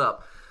can hold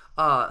up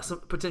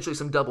potentially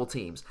some double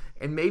teams.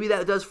 And maybe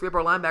that does free up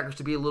our linebackers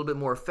to be a little bit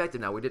more effective.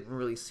 Now, we didn't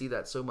really see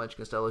that so much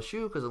against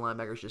LSU because the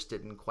linebackers just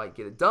didn't quite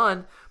get it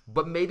done.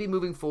 But maybe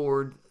moving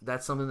forward,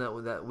 that's something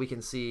that we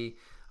can see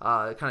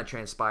kind of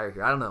transpire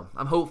here. I don't know.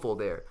 I'm hopeful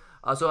there.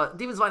 So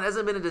defensive line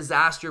hasn't been a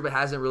disaster, but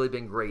hasn't really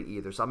been great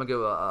either. So I'm going to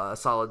go a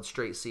solid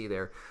straight C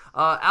there.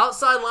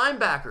 Outside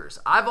linebackers.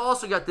 I've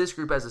also got this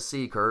group as a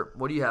C, Kurt.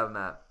 What do you have,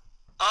 Matt?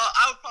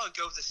 I would probably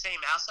go with the same.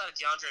 Outside of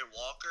DeAndre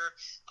Walker,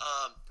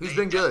 who's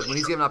been good when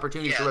he's given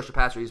opportunities to rush the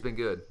passer. He's been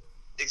good.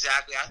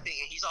 Exactly. I think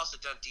he's also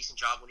done a decent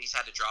job when he's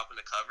had to drop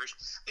into coverage.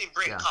 I think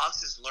Brenton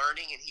Cox is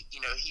learning, and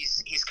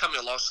he's coming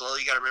along slowly.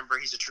 You got to remember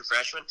he's a true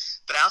freshman.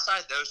 But outside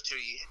of those two,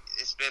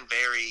 it's been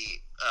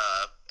very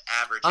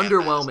average.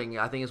 Underwhelming,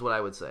 I think, is what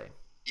I would say.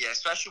 Yeah,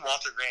 especially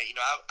Walter Grant.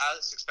 I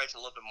was expecting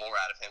a little bit more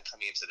out of him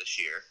coming into this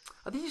year.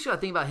 I think you just got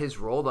to think about his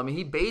role, though. I mean,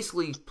 he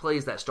basically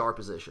plays that star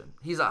position.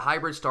 He's a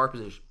hybrid star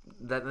position.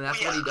 That's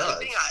what he does.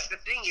 The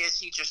thing is,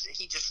 he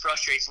just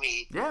frustrates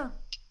me. Yeah.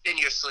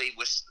 Continuously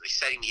with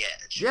setting the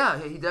edge. Yeah,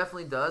 he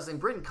definitely does. And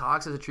Brenton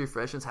Cox, as a true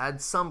freshman, has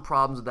had some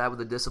problems with that, with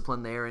the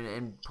discipline there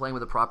and playing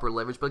with the proper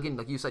leverage. But again,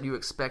 like you said, you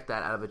expect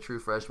that out of a true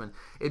freshman.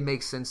 It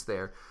makes sense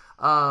there.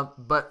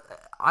 But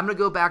I'm going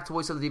to go back to what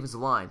we said the defensive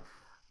line.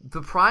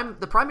 The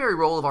primary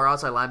role of our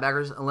outside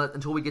linebackers,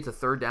 until we get to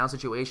third down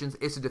situations,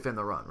 is to defend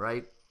the run,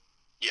 right?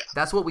 Yeah.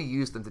 That's what we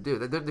use them to do.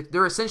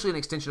 They're essentially an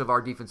extension of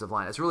our defensive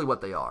line. That's really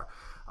what they are.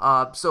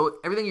 So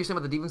everything you're saying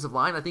about the defensive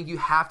line, I think you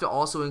have to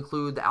also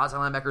include the outside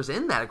linebackers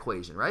in that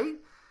equation, right?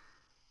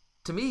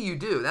 To me, you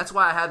do. That's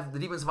why I have the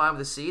defensive line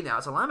with a C and the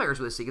outside linebackers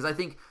with a C, because I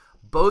think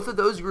both of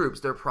those groups,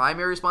 their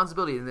primary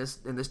responsibility in this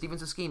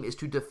defensive scheme is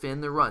to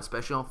defend the run,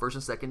 especially on first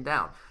and second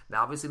down.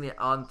 Now, obviously,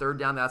 on third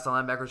down, the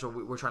outside linebackers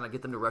we're trying to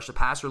get them to rush the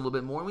passer a little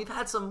bit more, and we've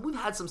had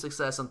some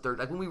success on third.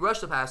 Like when we rush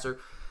the passer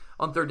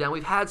on third down,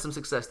 we've had some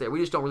success there. We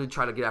just don't really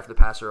try to get after the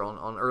passer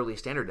on early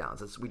standard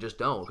downs. We just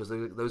don't, because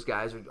those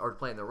guys are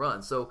playing the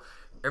run. So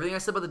everything I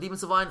said about the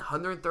defensive line,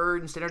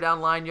 103rd in standard down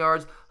line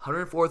yards,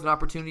 104th in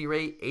opportunity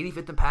rate,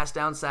 85th in pass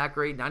down sack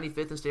rate,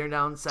 95th in standard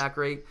down sack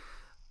rate.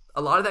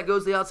 A lot of that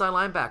goes to the outside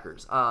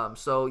linebackers.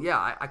 So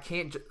yeah, I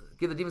can't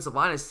give the defensive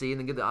line a C and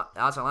then give the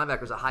outside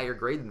linebackers a higher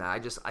grade than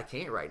that. I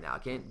can't right now. I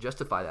can't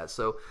justify that.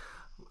 So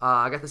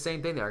I got the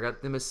same thing there. I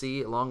got them a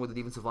C along with the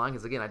defensive line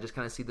because, again, I just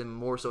kind of see them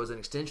more so as an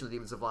extension of the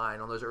defensive line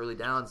on those early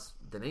downs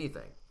than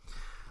anything.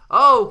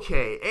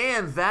 Okay,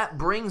 and that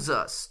brings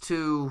us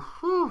to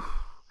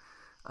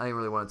I didn't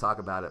really want to talk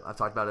about it. I've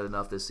talked about it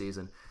enough this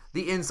season.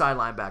 The inside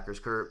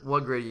linebackers, Kurt.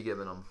 What grade are you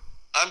giving them?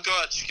 I'm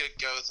just gonna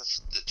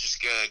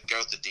go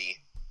with the D.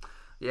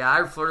 Yeah,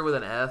 I flirted with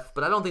an F,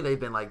 but I don't think they've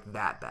been like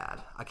that bad.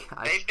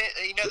 They've been,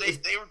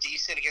 they were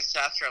decent against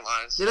South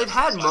Carolina. Yeah, they've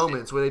had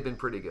moments where they've been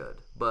pretty good,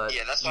 but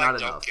yeah, that's why I don't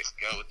go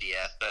with the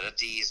F. But a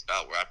D is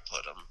about where I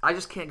put them. I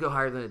just can't go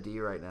higher than a D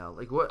right now.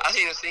 Like what? I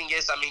think the thing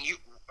is, I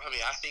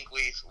think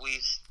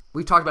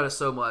we've talked about it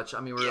so much. I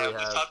mean, we've talked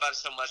about it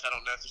so much. I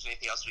don't know if there's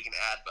anything else we can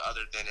add, but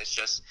other than it's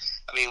just,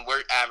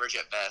 we're average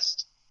at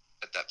best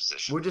at that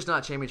position. We're just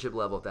not championship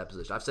level at that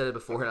position. I've said it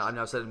before, and I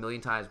know I've said it a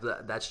million times,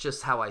 but that's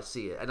just how I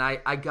see it. And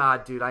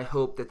I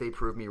hope that they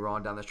prove me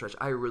wrong down the stretch.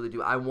 I really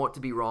do. I want to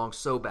be wrong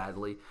so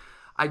badly.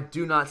 I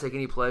do not take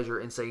any pleasure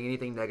in saying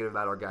anything negative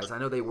about our guys. I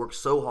know they work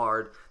so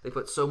hard. They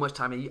put so much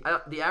time in.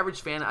 The average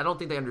fan, I don't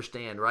think they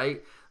understand,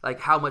 right? Like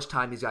how much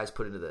time these guys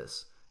put into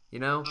this. You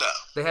know? No.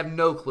 They have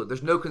no clue.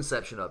 There's no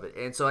conception of it.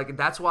 And so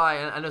that's why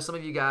I know some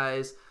of you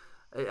guys,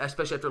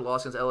 especially after a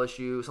loss against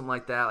LSU, something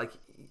like that, like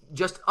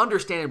just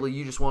understandably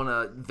you just want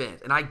to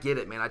vent. And I get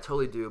it, man. I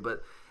totally do.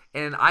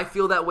 And I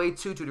feel that way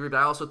too to a degree, but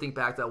I also think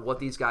back to what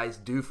these guys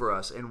do for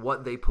us and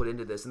what they put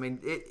into this. I mean,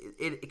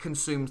 it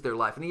consumes their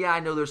life. And yeah,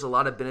 I know there's a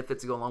lot of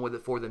benefits to go along with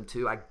it for them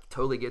too. I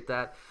totally get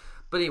that.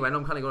 But anyway, I know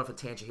I'm kind of going off a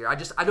tangent here.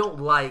 I don't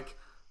like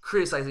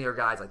criticizing our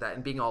guys like that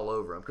and being all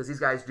over them because these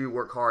guys do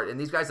work hard and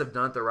these guys have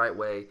done it the right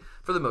way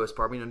for the most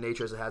part.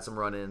 Nature has had some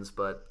run-ins,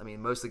 but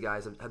most of the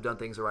guys have done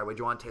things the right way.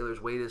 Juwan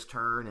Taylor's waited his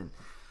turn and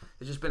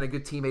has just been a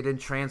good teammate, didn't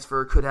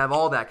transfer, could have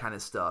all that kind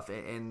of stuff.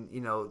 And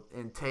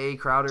Tay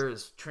Crowder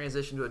has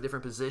transitioned to a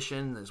different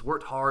position, has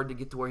worked hard to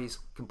get to where he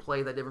can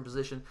play that different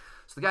position.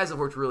 So the guys have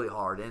worked really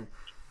hard. And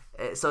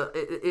so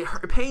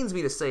it pains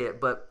me to say it,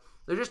 but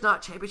they're just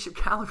not championship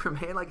caliber,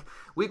 man. Like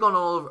we've gone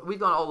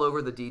all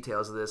over the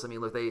details of this. I mean,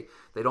 look, they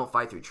don't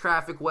fight through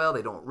traffic well.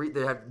 They don't read.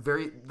 They have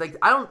very like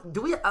I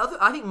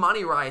think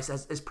Monty Rice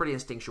is pretty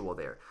instinctual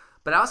there.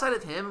 But outside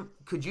of him,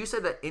 could you say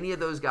that any of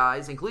those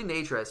guys, including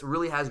Natrez,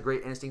 really has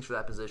great instincts for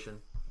that position?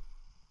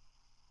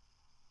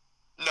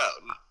 No,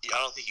 I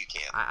don't think you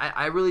can.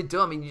 I really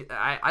don't. I mean,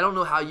 I don't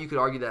know how you could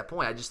argue that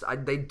point.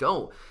 They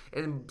don't.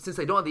 And since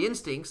they don't have the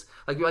instincts,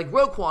 like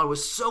Roquan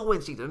was so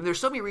instinctive. I mean, there's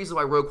so many reasons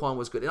why Roquan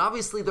was good. And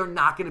obviously they're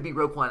not going to be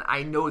Roquan.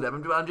 I know that.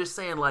 I'm just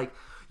saying, like,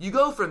 You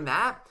go from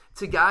that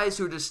to guys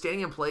who are just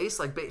standing in place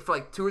for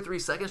 2 or 3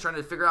 seconds trying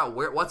to figure out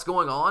what's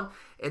going on,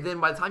 and then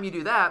by the time you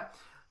do that,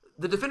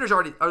 the defender's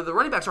already, or the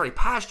running back's already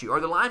past you, or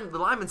the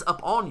lineman's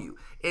up on you,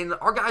 and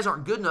our guys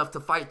aren't good enough to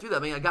fight through that. I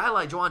mean, a guy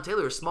like Jawaan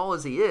Taylor, as small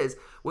as he is,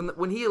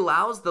 when he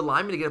allows the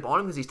lineman to get up on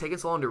him because he's taking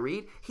so long to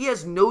read, he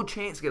has no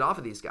chance to get off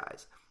of these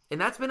guys. And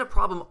that's been a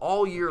problem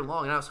all year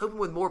long. And I was hoping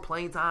with more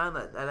playing time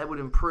that would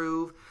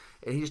improve,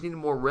 and he just needed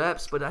more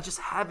reps, but I just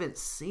haven't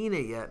seen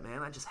it yet,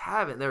 man. I just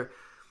haven't.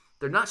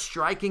 They're not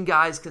striking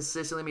guys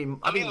consistently.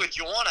 I mean, with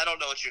Jawaan, I don't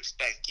know what you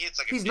expect.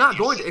 He's not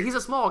going to. He's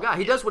a small guy.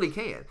 He does what he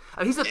can. I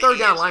mean, he's a third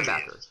down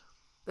linebacker.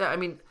 Yeah, I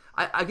mean,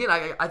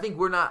 I think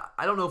we're not.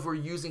 I don't know if we're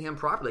using him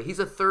properly. He's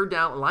a third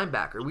down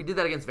linebacker. We did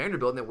that against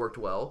Vanderbilt, and it worked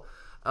well.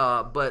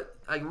 But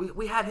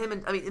we had him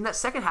in that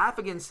second half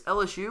against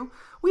LSU,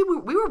 we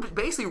were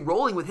basically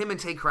rolling with him and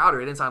Tay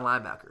Crowder at inside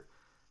linebacker.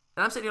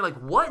 And I'm sitting here like,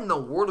 what in the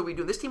world are we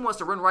doing? This team wants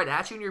to run right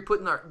at you, and you're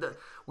putting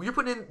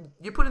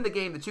in the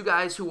game the two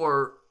guys who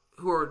are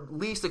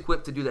least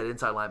equipped to do that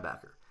inside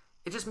linebacker.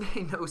 It just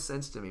made no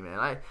sense to me,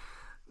 man.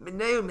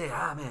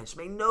 It just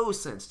made no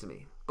sense to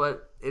me.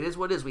 But it is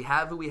what it is. We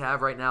have who we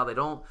have right now. They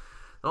don't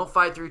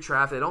fight through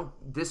traffic. They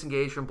don't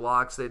disengage from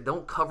blocks. They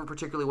don't cover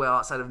particularly well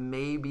outside of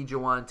maybe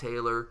Jawaan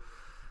Taylor.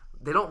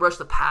 They don't rush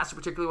the passer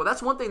particularly well.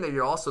 That's one thing that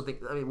you're also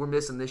we're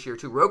missing this year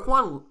too.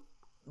 Roquan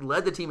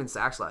led the team in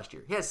sacks last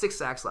year. He had 6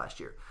 sacks last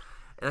year.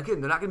 And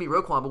again, they're not going to be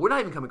Roquan, but we're not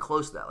even coming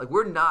close to that. Like,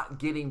 we're not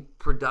getting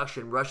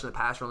production rushing the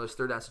passer on those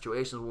third down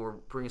situations when we're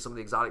bringing some of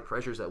the exotic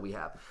pressures that we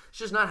have. It's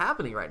just not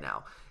happening right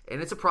now.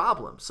 And it's a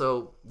problem.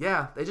 So,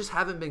 yeah, they just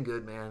haven't been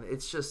good, man.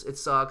 It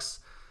sucks.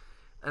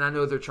 And I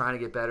know they're trying to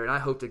get better, and I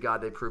hope to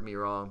God they prove me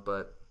wrong,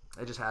 but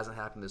it just hasn't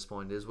happened at this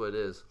point. It is what it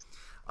is.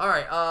 All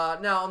right,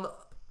 now on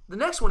the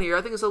next one here,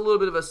 I think it's a little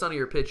bit of a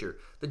sunnier picture.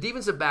 The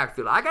defensive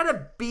backfield. I got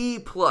a B+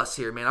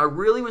 here, man. I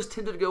really was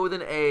tempted to go with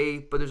an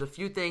A, but there's a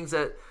few things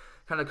that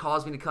kind of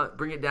caused me to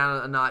bring it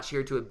down a notch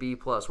here to a B+.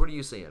 What are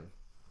you seeing?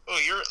 Oh,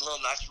 you're a little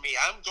nice for me.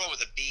 I'm going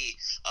with a B.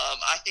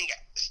 I think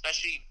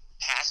especially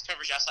pass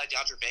coverage outside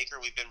DeAndre Baker,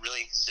 we've been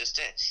really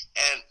inconsistent.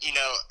 And,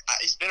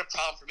 it's been a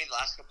problem for me the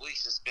last couple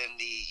weeks. It's been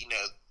the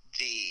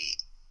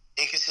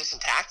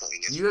inconsistent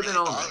tackling. You've been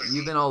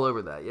all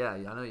over that. Yeah, I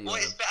know you have.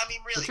 Really.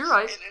 But you're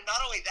right. And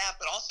not only that,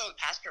 but also in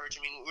pass coverage.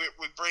 I mean,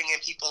 we bring in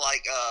people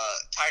like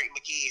Tyreek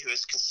McGee, who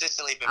has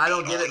consistently been. I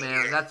don't get it,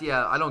 man.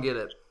 I don't get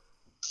it.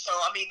 So,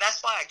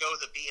 that's why I go with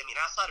a B.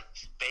 Outside of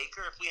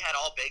Baker, if we had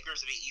all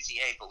Bakers, it'd be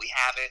easy A, but we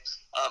haven't.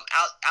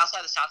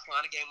 Outside the South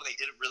Carolina game, when they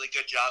did a really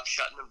good job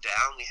shutting them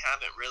down, we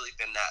haven't really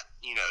been that,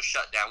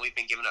 shut down. We've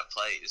been giving up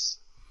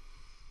plays.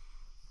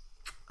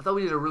 I thought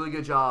we did a really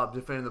good job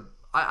defending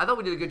I thought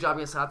we did a good job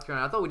against South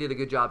Carolina. I thought we did a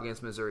good job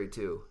against Missouri,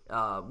 too.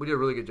 We did a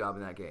really good job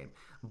in that game.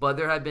 But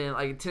there had been,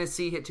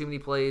 Tennessee hit too many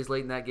plays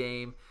late in that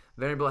game.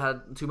 Vanderbilt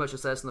had too much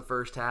success in the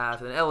first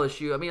half. And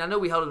LSU, I know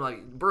we held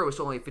them, Burrow was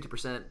still only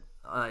 50%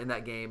 in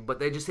that game, but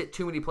they just hit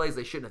too many plays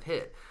they shouldn't have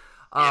hit.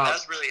 That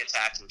was really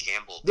attacking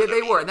Campbell. Yeah,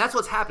 they were, and that's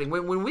what's happening.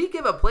 When we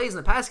give up plays in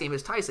the pass game,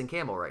 it's Tyson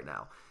Campbell right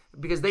now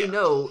because they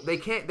know they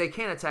can't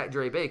attack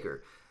Dre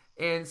Baker,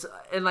 and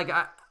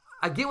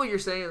I get what you're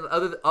saying.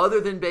 Other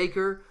than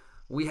Baker,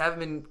 we haven't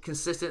been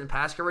consistent in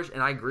pass coverage,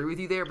 and I agree with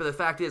you there. But the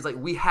fact is,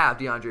 we have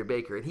DeAndre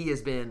Baker, and he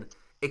has been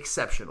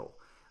exceptional.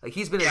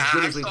 He's been as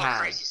good as we've had. I saw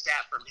a crazy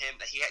stat from him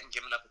that he hadn't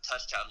given up a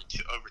touchdown in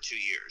over 2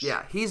 years.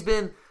 Yeah, he's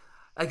been.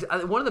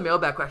 One of the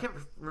mailbag questions, I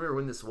can't remember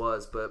when this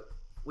was, but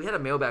we had a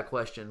mailbag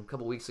question a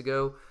couple weeks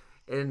ago,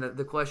 and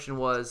the question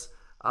was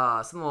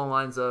something along the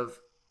lines of,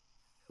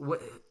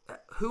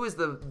 who is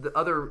the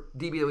other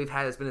DB that we've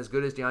had that's been as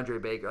good as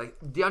DeAndre Baker?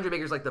 DeAndre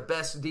Baker's the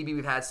best DB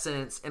we've had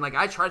since, and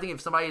I tried to think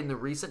of somebody in the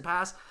recent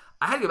past.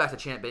 I had to go back to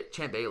Champ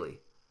Bailey.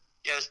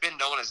 Yeah, there's been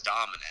no one as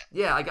dominant.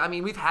 Yeah,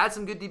 we've had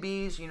some good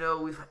DBs.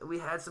 We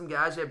had some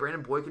guys. We had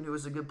Brandon Boykin, who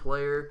was a good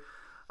player.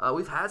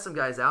 We've had some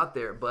guys out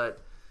there,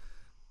 but.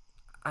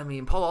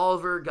 Paul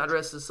Oliver, God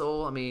rest his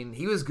soul.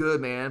 He was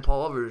good, man.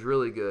 Paul Oliver was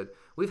really good.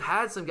 We've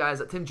had some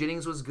guys. Tim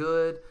Jennings was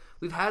good.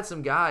 We've had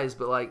some guys,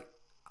 but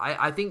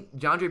I think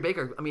DeAndre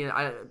Baker.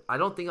 I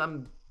don't think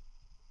I'm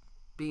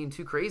being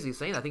too crazy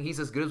saying. I think he's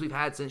as good as we've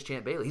had since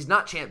Champ Bailey. He's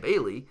not Champ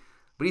Bailey,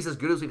 but he's as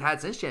good as we've had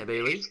since Champ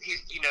Bailey. He's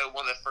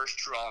one of the first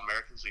true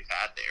All-Americans we've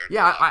had there.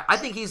 Yeah, I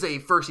think he's a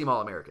first-team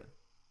All-American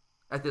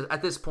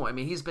at this point.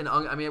 He's been.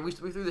 We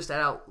threw the stat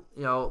out,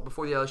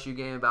 before the LSU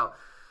game about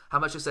how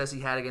much success he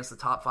had against the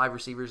top 5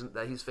 receivers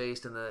that he's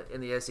faced in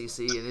the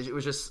SEC, and it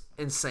was just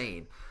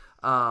insane.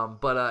 The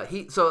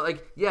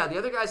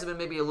other guys have been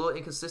maybe a little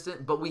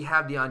inconsistent, but we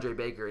have DeAndre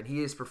Baker, and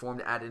he has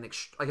performed at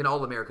an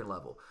All-American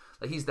level.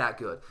 He's that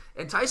good.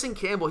 And Tyson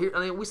Campbell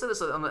here, we said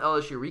this on the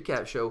LSU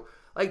recap show.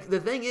 The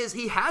thing is,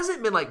 he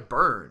hasn't been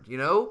burned,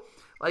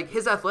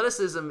 his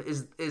athleticism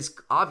is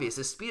obvious.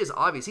 His speed is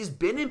obvious. He's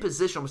been in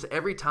position almost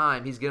every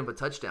time he's given up a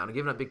touchdown and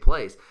given up big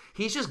plays.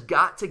 He's just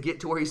got to get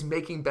to where he's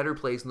making better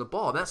plays in the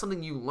ball. And that's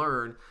something you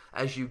learn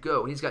as you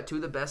go. And he's got 2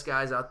 of the best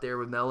guys out there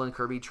with Mel and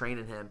Kirby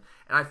training him.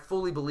 And I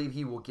fully believe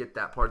he will get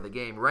that part of the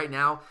game. Right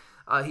now,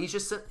 He's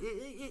just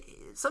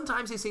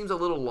sometimes he seems a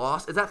little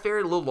lost. Is that fair?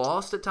 A little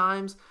lost at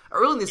times.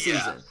 Early in the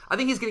season, I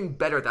think he's getting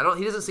better at that.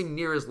 He doesn't seem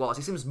near as lost.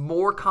 He seems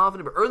more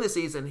confident. But early in the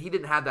season, he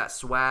didn't have that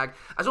swag.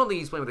 I don't think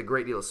he's playing with a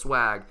great deal of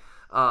swag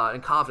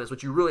and confidence,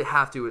 which you really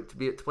have to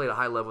play at a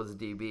high level as a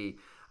DB.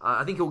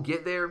 I think he'll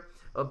get there.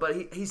 But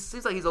he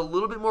seems like he's a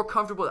little bit more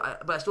comfortable.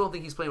 But I still don't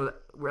think he's playing at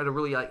a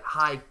really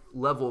high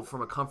level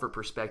from a comfort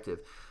perspective.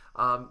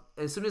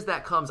 As soon as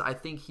that comes, I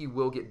think he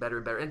will get better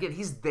and better. And again,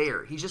 he's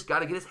there. He's just got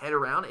to get his head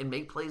around and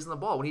make plays on the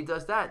ball. When he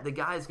does that, the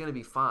guy is going to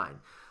be fine.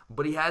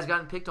 But he has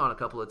gotten picked on a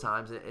couple of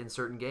times in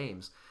certain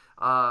games.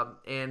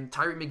 And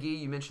Tyreek McGee,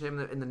 you mentioned him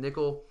in the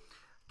nickel.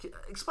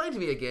 Explain to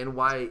me again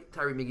why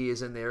Tyreek McGee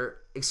is in there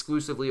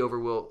exclusively over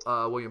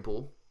William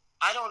Poole.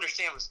 I don't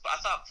understand. I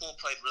thought Poole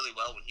played really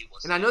well when he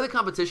was. And I know the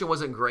competition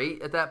wasn't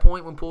great at that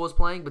point when Poole was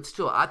playing, but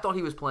still, I thought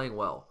he was playing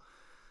well.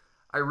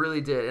 I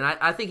really did. And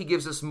I think he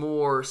gives us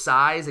more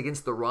size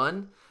against the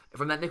run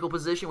from that nickel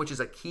position, which is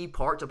a key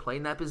part to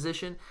playing that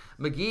position.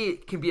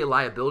 McGee can be a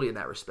liability in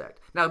that respect.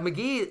 Now,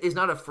 McGee is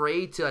not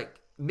afraid to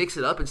mix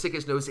it up and stick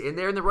his nose in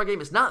there in the run game.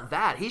 It's not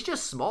that. He's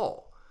just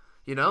small,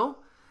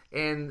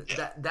 And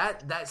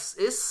that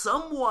is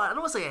somewhat, I don't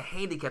want to say a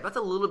handicap. That's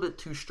a little bit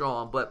too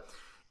strong, but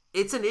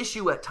it's an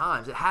issue at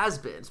times. It has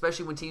been,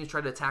 especially when teams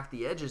try to attack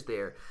the edges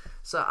there.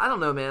 So I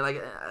don't know, man.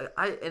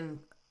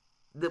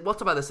 We'll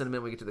talk about this in a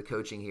minute when we get to the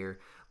coaching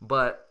here,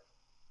 but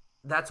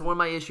that's one of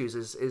my issues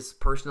is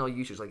personnel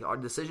usage. Our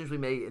decisions we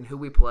make and who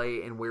we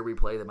play and where we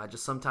play them. I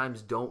just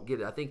sometimes don't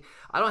get it.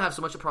 I don't have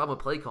so much a problem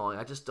with play calling.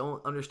 I just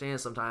don't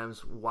understand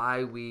sometimes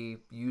why we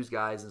use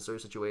guys in certain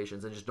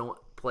situations and just don't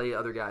play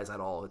other guys at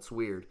all. It's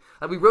weird.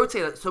 We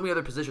rotate at so many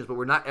other positions, but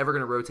we're not ever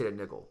going to rotate at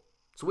nickel.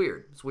 It's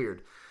weird.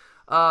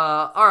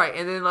 All right,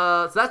 and then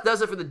so that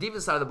does it for the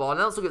defense side of the ball.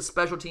 Now let's look at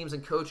special teams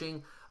and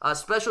coaching.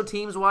 Special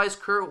teams wise,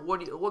 Kurt, what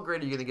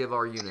grade are you going to give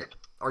our unit?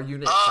 I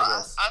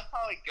guess. I'd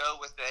probably go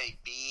with a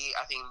B.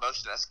 I think most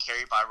of that's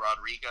carried by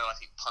Rodrigo. I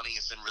think punting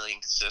has been really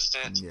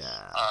inconsistent.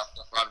 Yeah.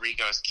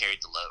 Rodrigo has carried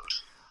the load.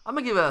 I'm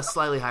going to give it a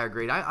slightly higher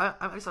grade.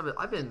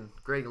 I've been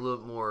grading a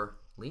little more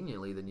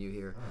leniently than you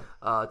here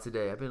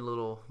today. I've been a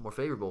little more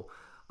favorable.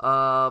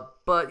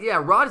 But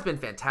yeah, Rod has been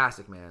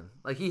fantastic, man.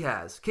 He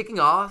has. Kicking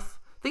off,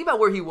 think about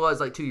where he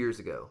was 2 years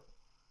ago.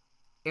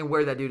 And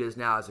where that dude is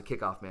now as a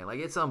kickoff man.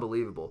 It's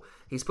unbelievable.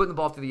 He's putting the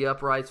ball through the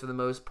uprights for the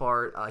most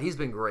part. He's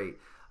been great.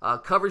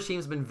 Coverage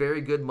team's been very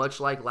good, much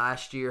like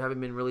last year.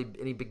 Haven't been really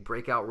any big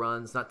breakout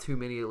runs, not too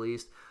many at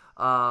least.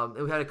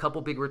 And we had a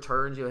couple big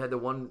returns. We had the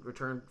one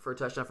return for a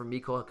touchdown from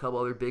Miko, a couple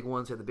other big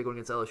ones. We had the big one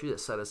against LSU that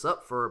set us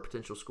up for a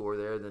potential score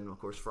there. Then, of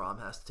course, Fromm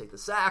has to take the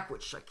sack,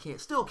 which I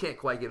still can't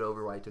quite get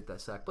over why he took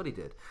that sack, but he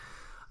did.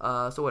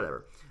 So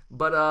whatever.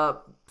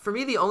 But for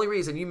me, the only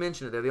reason, you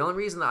mentioned it there, the only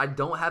reason that I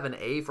don't have an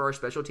A for our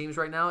special teams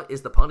right now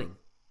is the punting.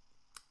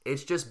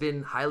 It's just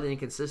been highly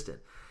inconsistent.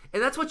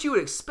 And that's what you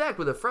would expect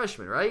with a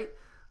freshman, right?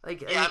 I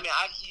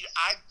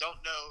don't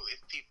know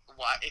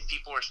if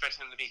people were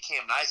expecting him to be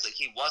Cam Nicely.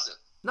 He wasn't.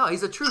 No,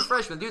 he's a true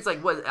freshman. Dude's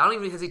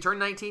has he turned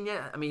 19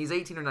 yet? He's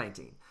 18 or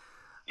 19.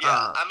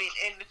 Yeah,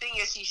 and the thing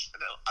is,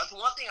 the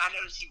one thing I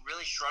noticed he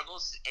really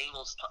struggles is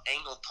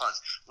angled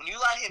punts. When you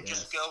let him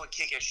just go and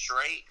kick it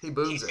straight, he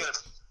booms it.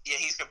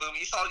 He's going to boom.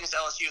 You saw against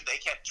LSU, they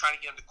kept trying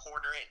to get him to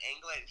corner it and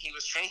angle it, and he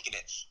was shanking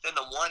it. Then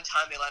the one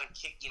time they let him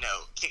kick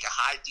a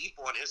high, deep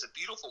one, it was a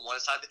beautiful one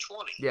inside the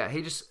 20. Yeah,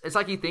 it's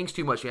like he thinks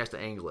too much, he has to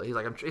angle it.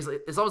 He's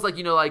it's almost like,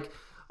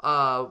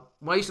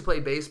 when I used to play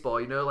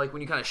baseball,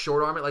 when you kind of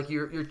short arm it,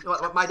 you're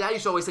my dad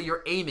used to always say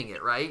you're aiming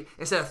it, right?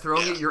 Instead of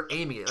throwing it, you're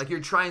aiming it. You're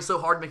trying so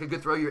hard to make a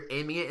good throw, you're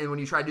aiming it, and when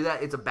you try to do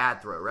that, it's a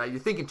bad throw, right? You're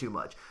thinking too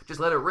much.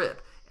 Just let it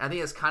rip. And I think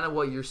that's kind of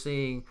what you're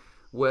seeing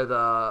with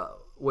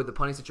the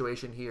punting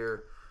situation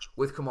here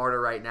with Camarda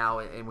right now,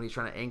 and when he's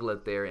trying to angle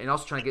it there, and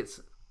also trying to do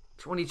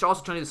some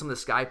of the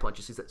sky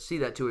punches, you see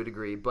that to a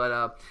degree.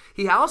 But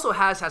he also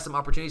has had some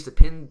opportunities to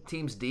pin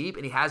teams deep,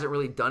 and he hasn't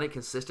really done it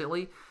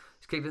consistently.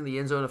 He's kicked in the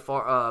end zone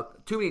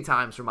too many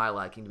times for my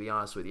liking, to be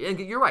honest with you. And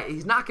you're right,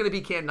 he's not going to be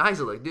Cam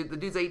Nicely. The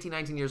dude's 18,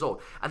 19 years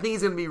old. I think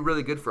he's going to be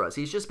really good for us.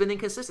 He's just been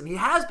inconsistent. He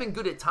has been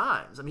good at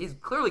times. He's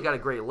clearly got a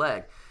great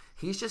leg.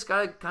 He's just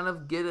got to kind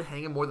of get it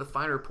hanging more the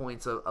finer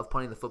points of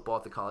punting the football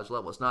at the college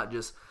level. It's not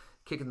just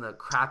kicking the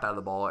crap out of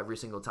the ball every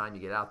single time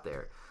you get out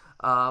there.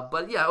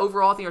 But yeah,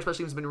 overall, I think our special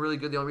teams have been really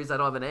good. The only reason I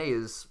don't have an A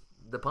is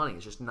the punting.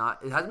 It's just not.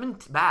 It hasn't been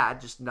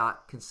bad, just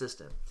not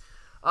consistent.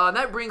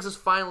 That brings us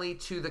finally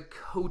to the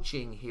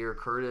coaching here,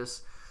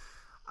 Curtis.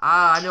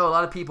 I know a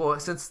lot of people,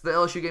 since the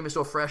LSU game is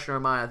so fresh in our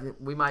mind, I think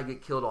we might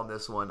get killed on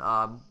this one.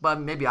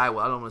 But maybe I will.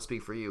 I don't want to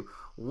speak for you.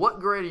 What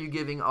grade are you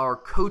giving our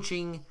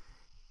coaching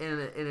in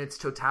its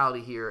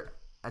totality here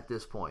at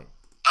this point?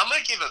 I'm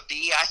going to give a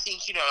B. I think,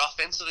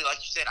 offensively,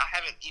 like you said, I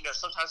haven't,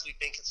 sometimes we've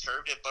been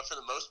conservative, but for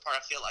the most part,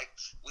 I feel like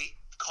we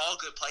call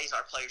good plays.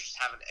 Our players just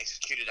haven't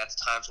executed at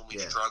the times when we've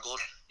struggled.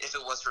 If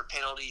it was for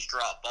penalties,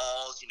 drop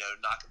balls,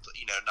 not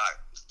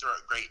throw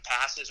great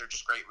passes or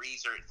just great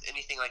reads or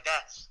anything like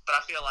that. But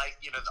I feel like,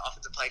 the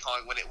offensive play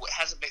calling, when it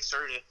hasn't been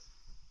conservative,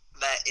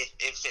 that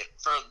if it,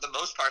 for the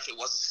most part, if it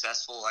wasn't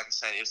successful, like I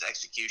said, it was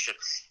execution.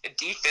 And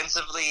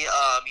defensively,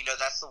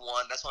 that's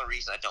one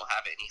reason I don't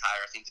have it any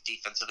higher. I think the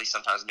defensively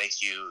sometimes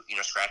makes you,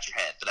 scratch your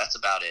head, but that's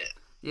about it.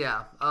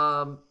 Yeah.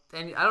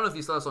 And I don't know if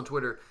you saw this on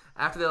Twitter.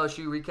 After the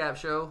LSU recap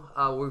show,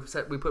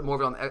 we put more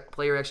of it on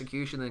player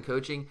execution than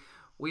coaching.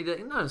 We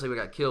didn't, not necessarily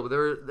we got killed,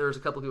 but there was a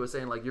couple of people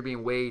saying, like, you're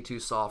being way too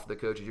soft for the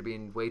coaches. You're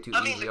being way too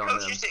easy on them.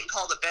 The coaches didn't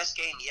call the best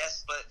game,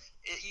 yes, but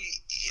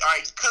all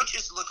right,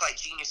 coaches look like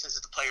geniuses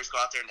if the players go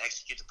out there and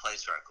execute the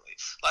plays correctly.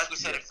 Like we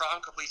said, if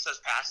Fromm completes those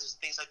passes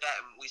and things like that,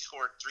 and we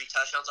scored 3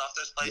 touchdowns off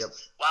those plays,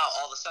 wow,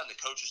 all of a sudden the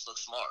coaches look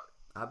smart.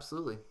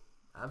 Absolutely.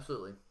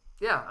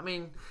 Yeah, I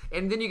mean,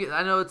 and then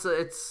I know it's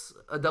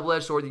a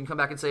double-edged sword. You can come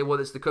back and say,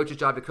 well, it's the coach's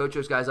job to coach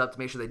those guys up to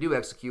make sure they do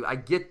execute. I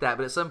get that,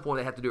 but at some point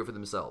they have to do it for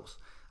themselves.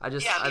 I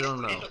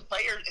don't know. If a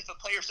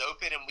player's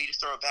open and we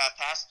just throw a bad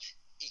pass,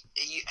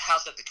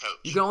 how's that the coach?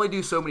 You can only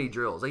do so many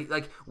drills.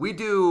 Like we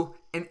do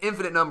an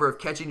infinite number of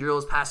catching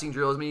drills, passing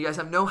drills. I mean, you guys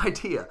have no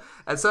idea.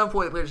 At some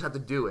point, the players just have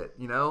to do it.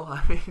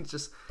 I mean,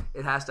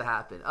 it has to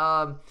happen.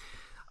 I'm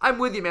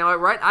with you, man.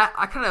 Right?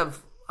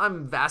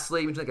 I'm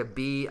vacillating between like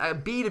a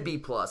B to B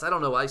plus. I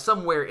don't know,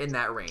 somewhere in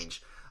that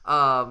range.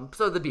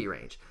 So the B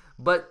range.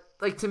 But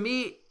like to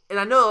me, and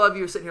I know a lot of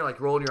you are sitting here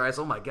like rolling your eyes.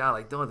 Oh my god,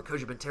 like the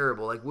coach has been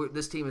terrible. Like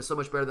this team is so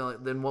much better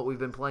than what we've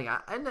been playing.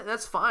 And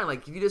that's fine.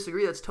 Like if you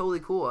disagree, that's totally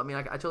cool. I mean,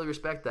 I totally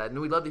respect that,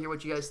 and we'd love to hear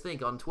what you guys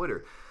think on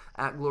Twitter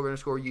at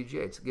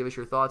 @Glory_UGA to give us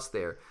your thoughts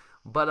there.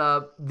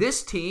 But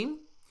this team,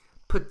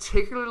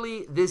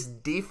 particularly this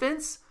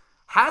defense,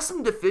 has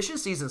some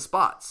deficiencies in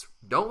spots,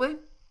 don't they?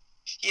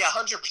 Yeah,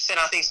 100%.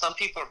 I think some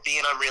people are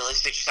being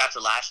unrealistic just after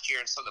last year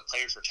and some of the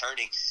players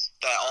returning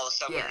that all of a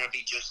sudden we're going to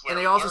be just where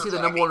and they also see the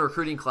number one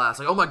recruiting class.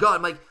 Like, oh my God,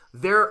 I'm like,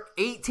 they're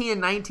 18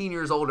 and 19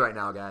 years old right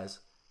now, guys.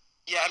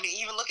 Yeah, I mean,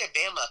 even look at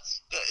Bama.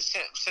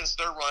 Since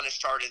their run has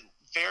started,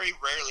 very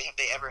rarely have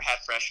they ever had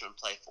freshmen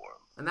play for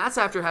them. And that's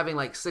after having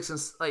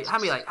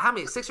how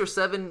many 6 or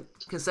 7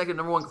 consecutive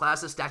number one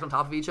classes stacked on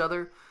top of each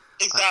other.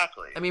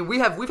 Exactly. I mean, we've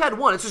had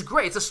one. It's just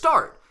great. It's a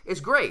start. It's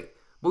great.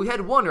 But we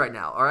had one right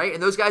now, all right?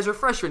 And those guys are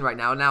freshmen right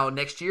now. Now,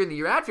 next year and the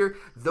year after,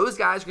 those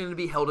guys are going to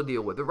be hell to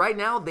deal with. But right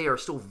now, they are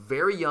still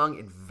very young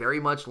and very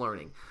much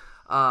learning.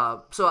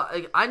 This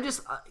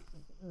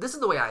is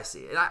the way I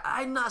see it.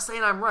 I'm not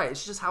saying I'm right.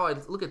 It's just how I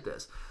look at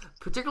this.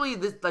 Particularly,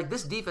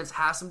 this defense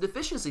has some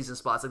deficiencies in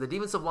spots. Like the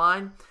defensive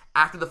line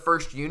after the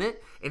first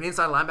unit and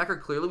inside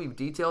linebacker, clearly we've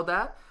detailed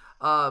that.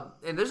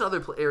 And there's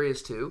other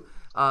areas too.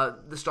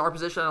 The star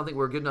position, I don't think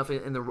we're good enough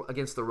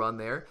against the run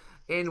there.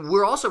 And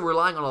we're also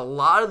relying on a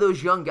lot of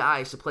those young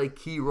guys to play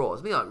key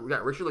roles. I mean, we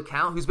got Richard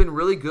LeCounte, who's been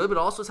really good, but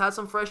also has had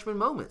some freshman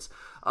moments.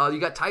 You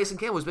got Tyson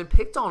Campbell, who's been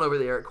picked on over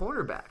there at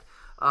cornerback.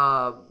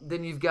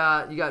 Then you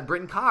got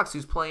Brenton Cox,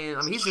 who's playing.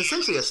 I mean, he's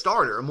essentially a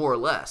starter, more or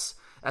less,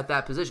 at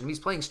that position. He's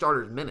playing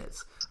starters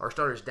minutes or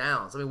starters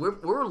downs. I mean, we're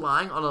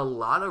relying on a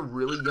lot of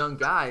really young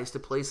guys to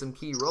play some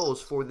key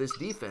roles for this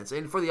defense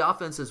and for the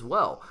offense as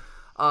well.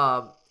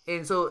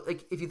 And so,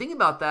 like, if you think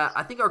about that,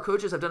 I think our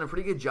coaches have done a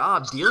pretty good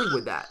job dealing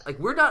with that. Like,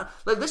 we're not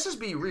 – like, let's just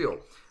be real.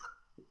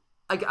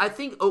 Like, I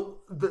think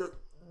the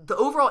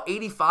overall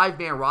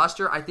 85-man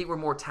roster, I think we're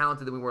more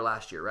talented than we were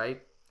last year, right?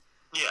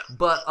 Yeah.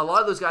 But a lot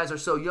of those guys are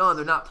so young,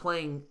 they're not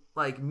playing,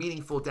 like,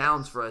 meaningful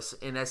downs for us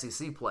in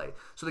SEC play.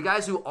 So the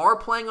guys who are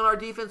playing on our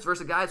defense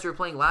versus the guys who are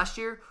playing last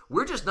year,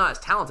 we're just not as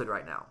talented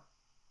right now.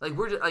 Like,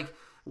 we're just – like,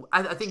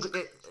 I think –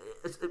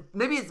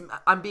 maybe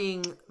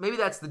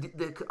that's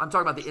I'm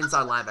talking about the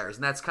inside linebackers,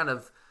 and that's kind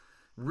of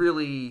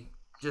really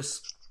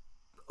just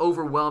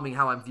overwhelming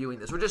how I'm viewing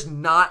this. We're just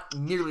not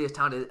nearly as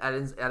talented at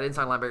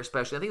inside linebacker,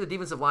 especially. I think the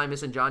defensive line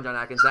missing John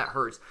Atkins, that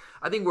hurts.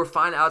 I think we're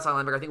fine at outside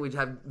linebacker. I think we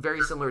have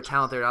very similar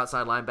talent there at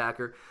outside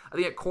linebacker. I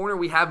think at corner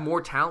we have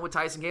more talent with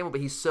Tyson Campbell,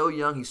 but he's so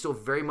young. He's still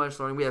very much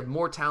learning. We have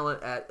more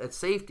talent at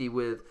safety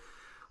with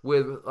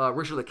Richard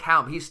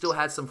LeCounte. He still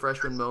had some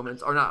freshman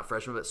moments, or not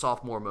freshman, but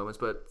sophomore moments,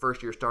 but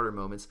first-year starter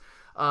moments.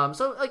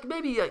 So, like,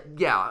 maybe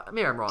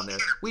I'm wrong there.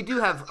 We do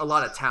have a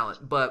lot of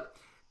talent, but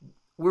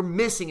we're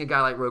missing a guy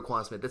like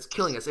Roquan Smith that's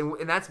killing us,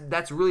 and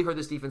that's really hurt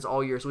this defense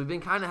all year. So we've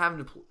been kind of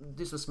having to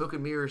do some smoke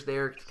and mirrors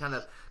there to kind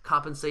of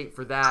compensate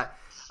for that.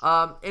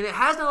 And it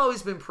has not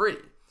always been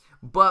pretty,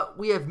 but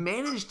we have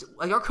managed,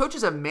 like, our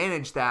coaches have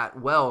managed that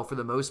well for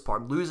the most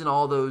part, losing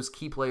all those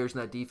key players in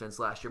that defense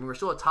last year. I mean, we're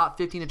still a top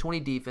 15 to 20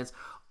 defense,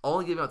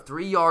 only giving up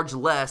 3 yards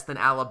less than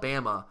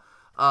Alabama.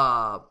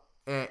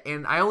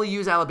 And I only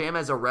use Alabama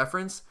as a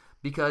reference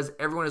because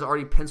everyone has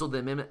already penciled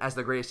them in as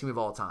the greatest team of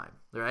all time,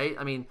 right?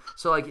 I mean,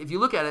 so, like, if you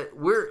look at it,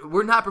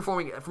 we're not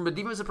performing from a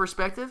defensive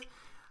perspective.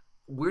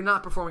 We're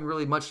not performing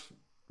really much.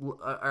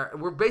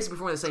 We're basically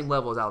performing at the same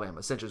level as Alabama,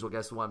 essentially.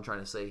 Is what I'm trying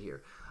to say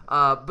here.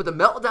 But the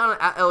meltdown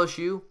at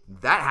LSU,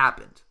 that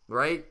happened,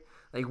 right?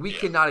 Like, we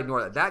cannot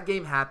ignore that. That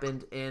game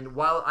happened, and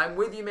while I'm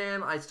with you,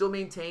 man, I still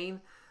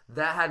maintain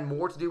that had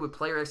more to do with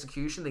player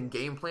execution than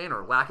game plan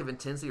or lack of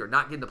intensity or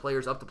not getting the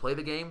players up to play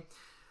the game.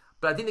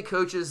 But I think the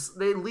coaches,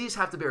 they at least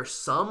have to bear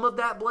some of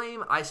that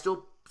blame. I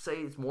still say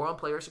it's more on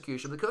player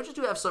execution. The coaches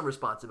do have some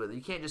responsibility.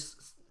 You can't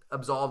just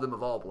absolve them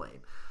of all blame.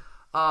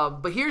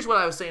 But here's what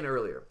I was saying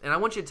earlier, and I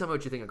want you to tell me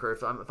what you think of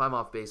Kurt if I'm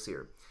off base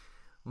here.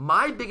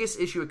 My biggest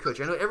issue with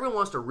coaching, I know everyone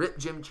wants to rip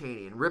Jim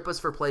Chaney and rip us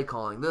for play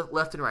calling,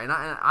 left and right, and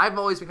I've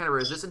always been kind of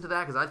resistant to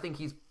that because I think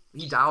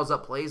he dials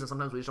up plays and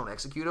sometimes we just don't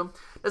execute them.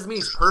 Doesn't mean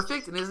he's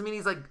perfect, and it doesn't mean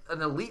he's like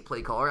an elite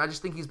play caller. I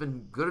just think he's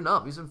been good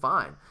enough. He's been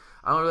fine.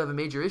 I don't really have a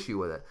major issue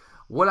with it.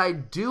 What I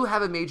do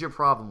have a major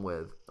problem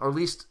with, or at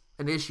least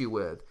an issue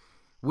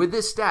with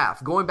this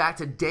staff, going back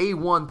to day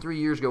one 3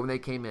 years ago when they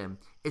came in,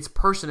 it's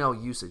personnel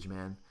usage,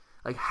 man.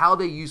 Like how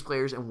they use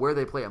players and where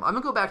they play them. I'm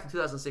gonna go back to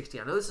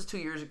 2016. I know this is 2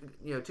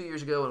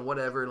 years ago and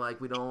whatever, and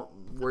like we don't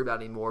worry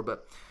about it anymore.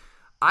 But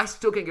I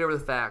still can't get over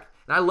the fact,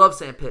 and I love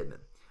Sam Pittman,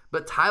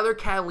 but Tyler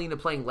Catalina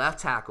playing left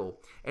tackle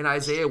and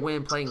Isaiah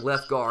Wynn playing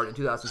left guard in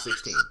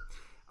 2016.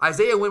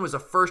 Isaiah Wynn was a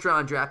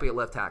first-round draft pick at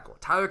left tackle.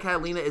 Tyler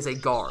Catalina is a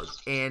guard,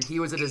 and he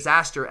was a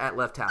disaster at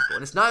left tackle.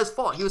 And it's not his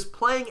fault. He was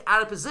playing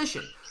out of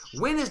position.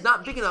 Wynn is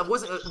not big enough.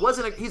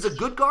 He's a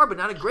good guard, but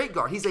not a great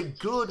guard. He's a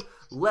good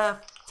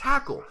left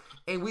tackle.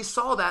 And we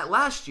saw that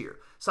last year.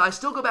 So I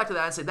still go back to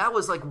that and say, that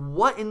was like,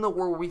 what in the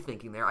world were we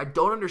thinking there? I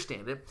don't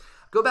understand it.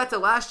 Go back to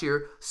last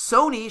year.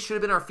 Sony should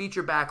have been our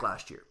feature back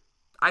last year.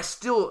 I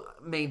still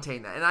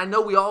maintain that. And I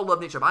know we all love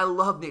Nick Chubb. I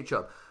love Nick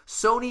Chubb.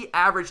 Sony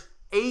averaged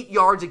 8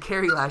 yards a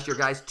carry last year,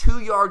 guys. 2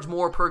 yards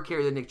more per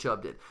carry than Nick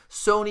Chubb did.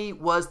 Sony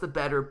was the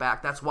better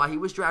back. That's why he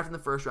was drafted in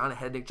the first round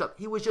ahead of Nick Chubb.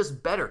 He was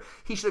just better.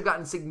 He should have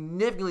gotten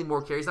significantly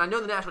more carries. And I know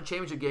in the national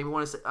championship game, we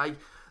want to say,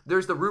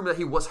 there's the rumor that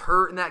he was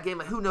hurt in that game.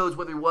 Like, who knows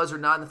whether he was or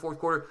not in the fourth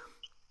quarter.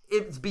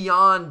 It's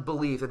beyond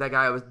belief that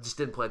guy just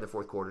didn't play in the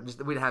fourth quarter. We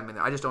didn't have him in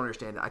there. I just don't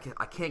understand it.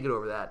 I can't get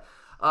over that.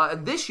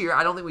 And this year,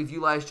 I don't think we've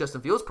utilized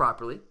Justin Fields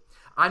properly.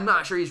 I'm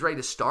not sure he's ready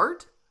to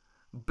start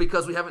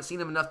because we haven't seen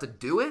him enough to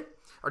do it,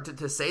 or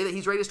to say that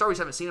he's ready to start. We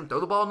just haven't seen him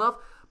throw the ball enough.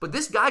 But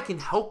this guy can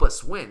help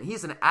us win.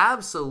 He's an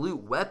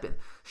absolute weapon.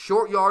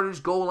 Short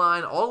yardage, goal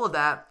line, all of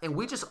that. And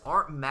we just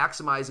aren't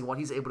maximizing what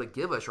he's able to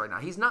give us right now.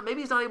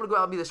 Maybe he's not able to go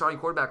out and be the starting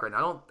quarterback right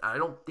now. I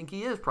don't think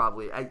he is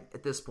probably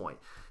at this point,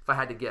 if I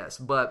had to guess.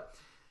 But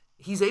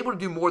he's able to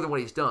do more than what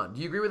he's done.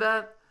 Do you agree with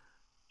that?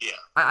 Yeah.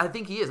 I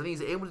think he is. I think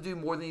he's able to do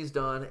more than he's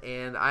done.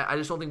 And I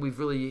just don't think we've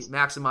really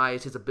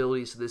maximized his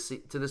abilities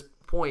to this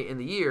point in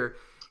the year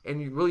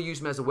and really use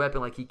him as a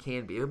weapon like he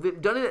can be.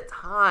 We've done it at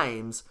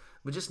times,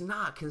 but just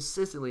not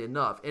consistently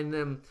enough. And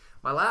then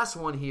my last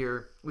one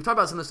here, we talked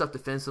about some of the stuff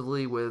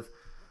defensively with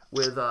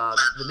the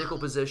nickel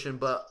position,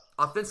 but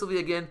offensively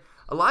again,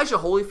 Elijah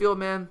Holyfield,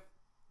 man,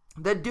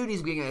 that dude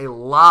needs to be getting a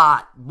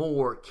lot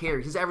more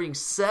carries. He's averaging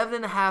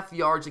 7.5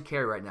 yards a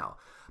carry right now,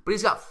 but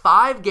he's got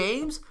 5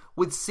 games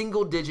with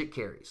single-digit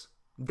carries.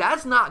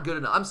 That's not good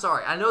enough. I'm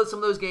sorry. I know some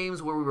of those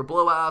games where we were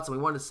blowouts and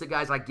we wanted to sit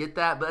guys, I get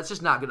that, but that's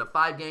just not good enough.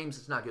 5 games,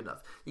 it's not good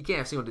enough. You can't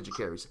have single-digit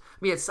carries. I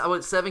mean, I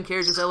went 7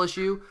 carries against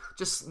LSU.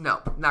 Just,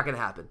 no, not going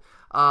to happen.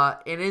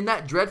 And in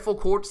that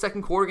dreadful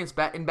second quarter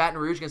in Baton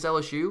Rouge against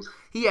LSU,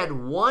 he had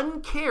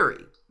 1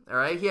 carry, all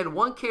right? He had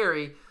 1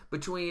 carry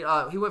between,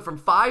 he went from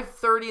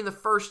 5:30 in the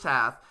first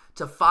half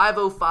to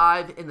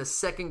 5:05 in the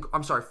second,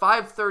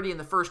 5:30 in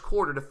the first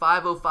quarter to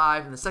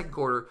 5:05 in the second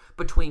quarter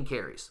between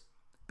carries.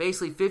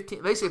 Basically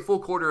a full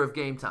quarter of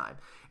game time.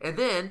 And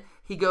then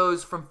he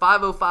goes from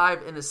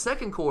 5:05 in the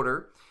second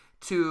quarter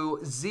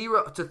to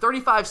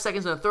 35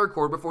 seconds in the third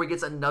quarter before he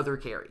gets another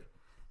carry.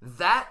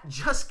 That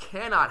just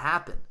cannot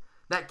happen.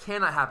 That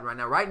cannot happen right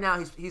now. Right now,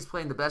 he's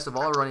playing the best of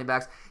all our running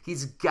backs.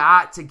 He's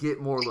got to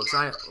get more looks.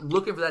 I'm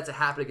looking for that to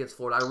happen against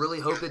Florida. I really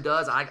hope it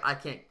does. I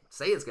can't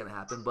say it's going to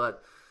happen,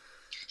 but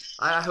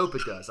I hope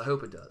it does. I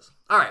hope it does.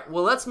 All right,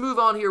 well, let's move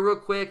on here real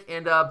quick,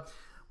 and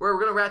we're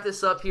going to wrap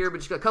this up here, but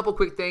just got a couple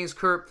quick things,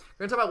 Kurt.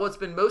 We're going to talk about what's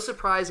been most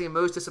surprising and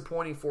most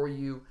disappointing for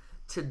you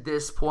to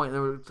this point.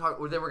 Then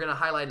we're going to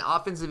highlight an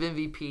offensive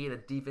MVP and a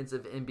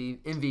defensive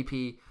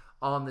MVP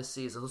on this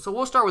season. So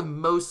we'll start with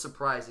most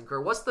surprising,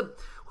 Kurt.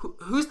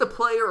 Who's the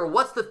player or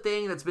what's the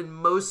thing that's been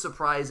most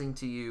surprising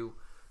to you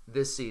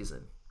this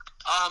season?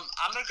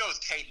 I'm gonna go with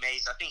Cade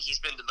Mays. I think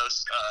he's been the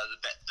most,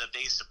 the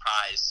biggest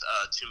surprise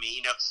to me.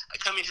 You know,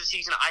 coming into the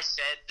season, I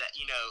said that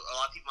a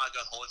lot of people might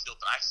go with Holyfield,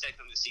 but I said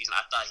coming into the season,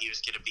 I thought he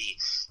was gonna be,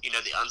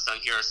 the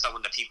unsung hero,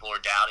 someone that people are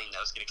doubting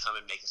that was gonna come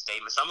and make a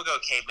statement. So I'm gonna go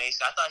with Cade Mays.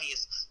 I thought he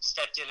has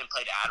stepped in and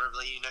played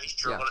admirably. He's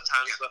dribbled at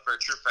times, but for a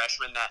true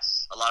freshman, that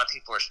a lot of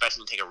people are expecting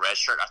to take a red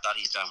shirt. I thought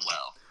he's done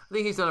well. I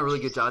think he's done a really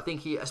good job. I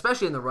think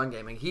especially in the run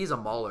game, he's a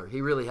mauler.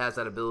 He really has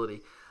that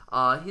ability.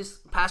 His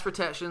pass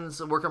protection's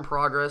a work in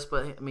progress,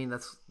 but I mean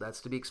that's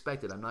to be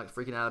expected. I'm not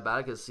freaking out about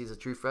it because he's a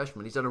true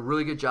freshman. He's done a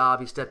really good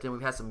job. He stepped in.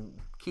 We've had some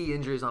key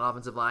injuries on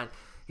offensive line.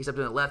 He stepped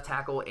in at left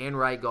tackle and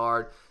right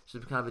guard.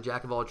 He's kind of a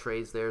jack of all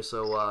trades there.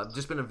 So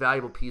just been a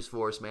valuable piece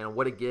for us, man. And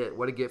what a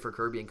get for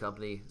Kirby and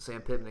company, Sam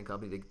Pittman and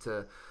company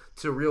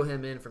to reel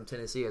him in from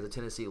Tennessee as a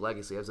Tennessee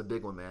legacy. That was a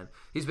big one, man.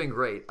 He's been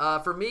great.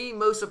 For me,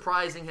 most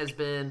surprising has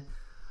been.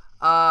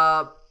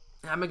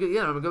 I'm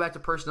gonna go back to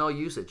personnel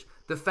usage.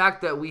 The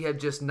fact that we have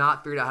just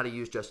not figured out how to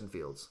use Justin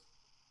Fields.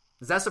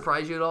 Does that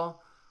surprise you at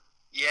all?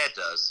 Yeah, it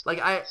does.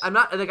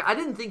 I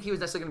didn't think he was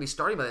necessarily going to be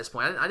starting by this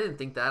point. I didn't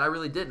think that. I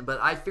really didn't. But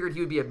I figured he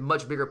would be a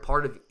much bigger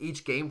part of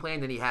each game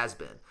plan than he has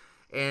been.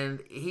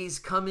 And he's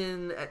come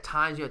in at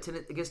times,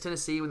 against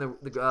Tennessee when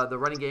the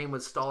running game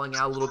was stalling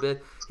out a little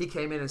bit. He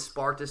came in and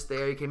sparked us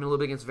there. He came in a little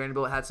bit against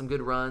Vanderbilt, had some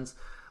good runs.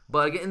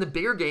 But again, in the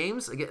bigger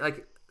games, again,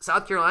 like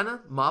South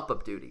Carolina,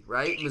 mop-up duty,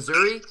 right?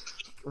 Missouri,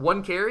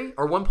 one carry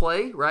or one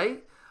play,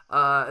 right?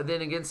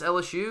 Then against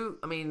LSU,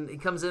 I mean, he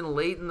comes in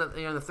late in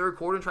the third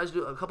quarter and tries to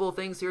do a couple of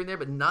things here and there,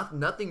 but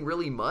nothing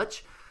really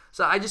much.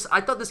 So I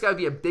thought this guy would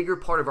be a bigger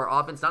part of our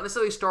offense, not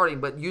necessarily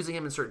starting, but using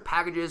him in certain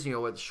packages,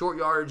 with short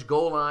yardage,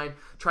 goal line,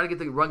 trying to get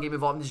the run game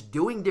involved, and just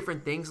doing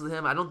different things with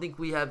him. I don't think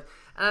we have,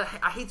 and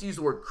I hate to use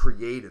the word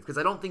creative, because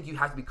I don't think you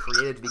have to be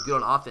creative to be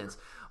good on offense.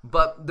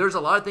 But there's a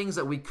lot of things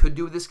that we could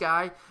do with this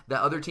guy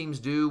that other teams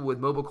do with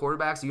mobile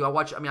quarterbacks.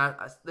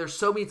 There's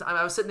so many times.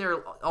 I was sitting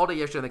there all day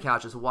yesterday on the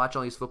couch just watching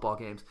all these football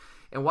games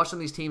and watching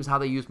these teams, how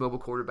they use mobile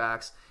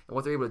quarterbacks and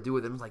what they're able to do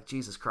with them. It's like,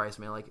 Jesus Christ,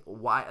 man.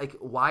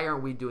 Why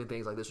aren't we doing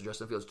things like this with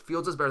Justin Fields?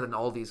 Fields is better than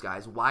all these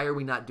guys. Why are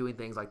we not doing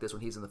things like this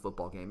when he's in the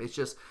football game?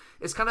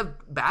 It's kind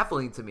of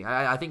baffling to me.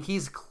 I think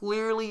he's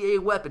clearly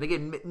a weapon.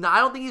 Again, I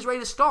don't think he's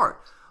ready to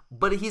start,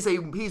 but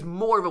he's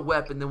more of a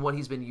weapon than what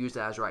he's been used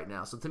as right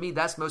now. So to me,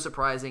 that's most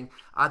surprising.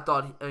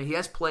 He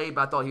has played,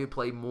 but I thought he would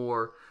play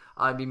more.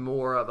 Be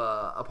more of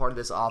a part of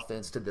this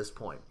offense to this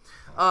point.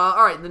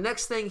 All right, the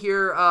next thing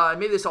here,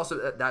 maybe this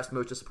also that's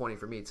most disappointing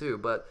for me too.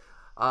 But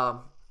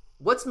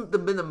what's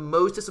been the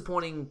most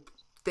disappointing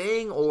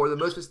thing or the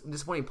most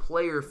disappointing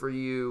player for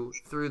you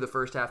through the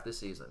first half of this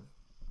season?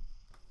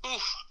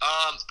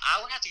 I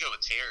would have to go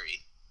with Terry.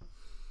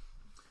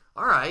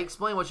 All right,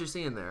 explain what you're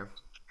seeing there.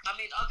 I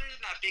mean, other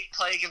than that big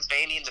play against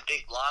Vandy and the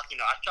big block,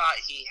 I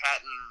thought he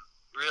hadn't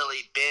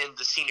really been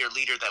the senior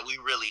leader that we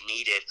really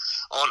needed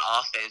on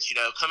offense.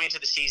 Coming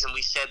into the season,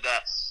 we said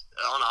that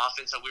on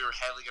offense that we were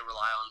heavily going to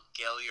rely on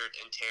Gaillard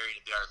and Terry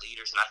to be our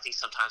leaders. And I think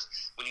sometimes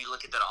when you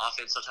look at that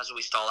offense, sometimes when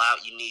we stall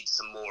out, you need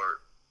some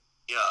more.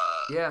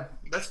 Yeah,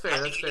 that's fair.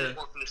 Need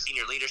more from the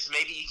senior leader. So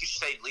maybe you could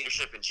say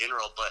leadership in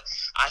general, but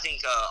I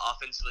think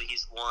offensively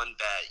he's one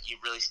that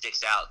really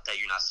sticks out that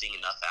you're not seeing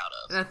enough out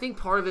of. And I think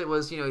part of it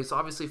was, he's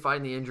obviously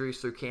fighting the injuries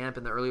through camp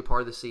in the early part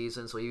of the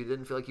season, so he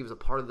didn't feel like he was a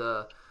part of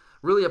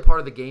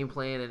the game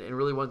plan and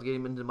really wanted to get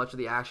him into much of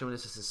the action when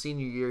this is his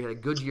senior year. He had a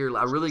good year,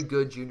 a really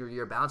good junior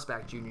year, bounce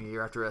back junior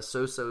year after a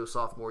so-so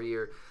sophomore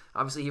year.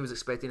 Obviously, he was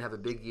expecting to have a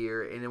big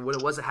year, and when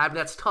it wasn't happening,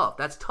 that's tough.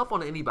 That's tough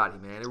on anybody,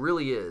 man. It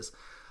really is.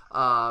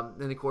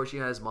 And of course,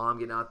 his mom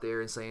getting out there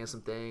and saying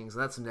some things,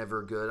 and that's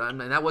never good. And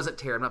that wasn't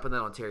Terry. I'm not putting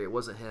that on Terry. It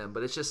wasn't him,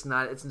 but it's just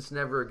not. It's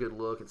never a good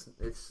look.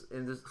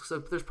 So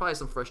there's probably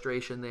some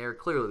frustration there.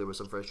 Clearly, there was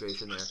some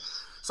frustration there.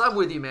 So I'm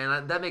with you,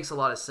 man. That makes a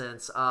lot of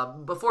sense.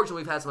 But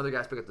fortunately, we've had some other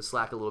guys pick up the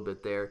slack a little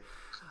bit there.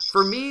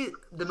 For me,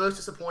 the most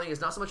disappointing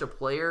is not so much a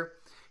player.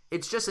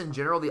 It's just in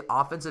general the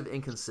offensive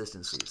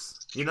inconsistencies.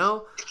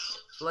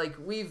 Like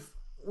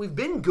we've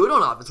been good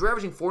on offense. We're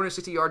averaging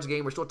 460 yards a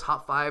game. We're still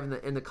top 5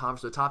 in the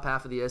conference, the top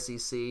half of the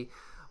SEC.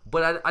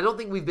 But I don't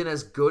think we've been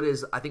as good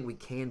as I think we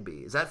can be.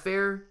 Is that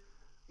fair?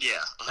 Yeah,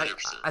 100%.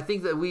 I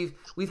think that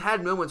we've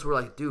had moments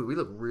where dude, we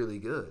look really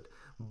good.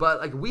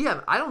 But I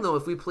don't know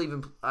if we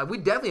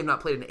definitely have not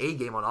played an A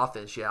game on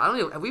offense yet. I don't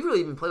know. Have we really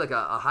even played like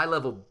a high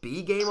level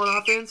B game on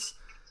offense?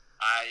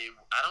 I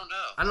don't know.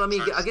 I don't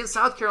know. I mean, against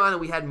South Carolina,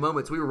 we had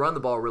moments. We were running the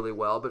ball really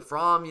well, but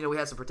we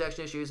had some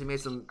protection issues. We made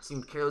some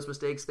careless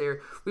mistakes there.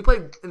 We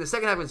played in the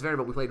second half against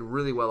Vanderbilt. We played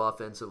really well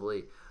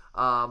offensively.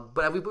 But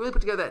have we really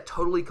put together that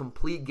totally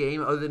complete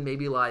game other than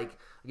maybe like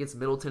against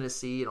Middle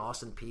Tennessee and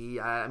Austin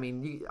Peay? I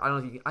don't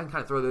know if I can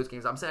kind of throw those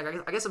games. I'm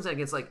saying I guess I'm saying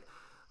against like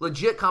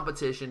legit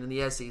competition in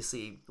the SEC,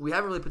 we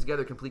haven't really put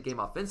together a complete game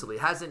offensively.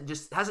 It hasn't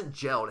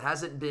gelled. It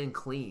hasn't been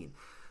clean.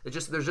 It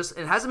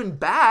hasn't been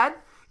bad.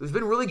 It's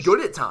been really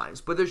good at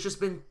times, but there's just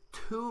been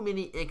too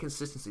many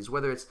inconsistencies,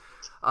 whether it's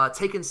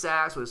taking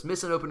sacks, whether it's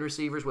missing open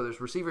receivers, whether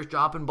it's receivers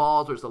dropping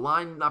balls, whether it's the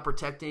line not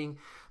protecting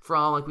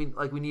from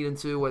like we need them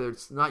to, whether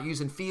it's not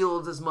using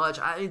Fields as much.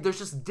 There's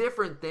just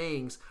different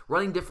things,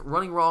 running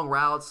wrong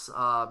routes,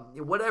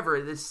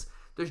 whatever.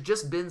 There's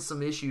just been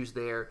some issues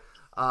there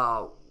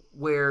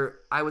where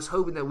I was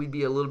hoping that we'd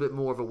be a little bit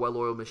more of a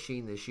well-oiled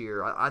machine this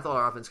year. I thought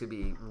our offense could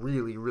be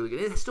really, really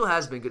good. It still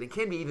has been good. It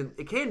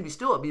can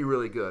still be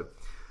really good.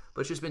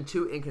 But it's just been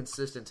too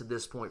inconsistent to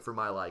this point for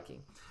my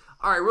liking.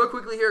 All right, real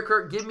quickly here,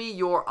 Kurt, give me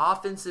your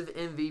offensive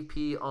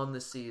MVP on the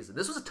season.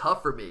 This was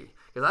tough for me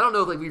because I don't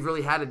know if we've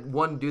really had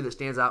one dude that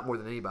stands out more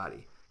than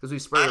anybody because we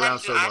spread it around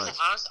so much.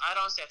 I'd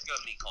honestly have to go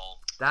with Nicole.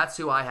 That's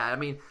who I had. I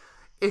mean,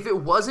 if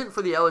it wasn't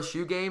for the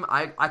LSU game,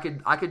 I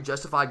could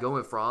justify going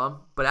with Fromm.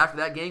 But after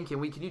that game,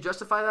 can you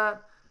justify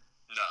that?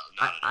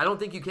 No, I don't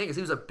think you can because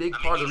he was a big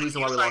part of the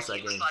reason why we lost that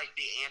game. He was like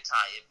the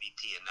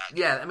anti-MVP in that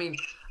game. Yeah, I mean,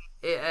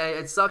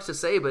 it sucks to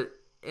say, but.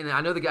 And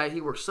I know the guy,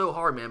 he worked so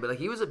hard, man, but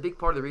he was a big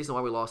part of the reason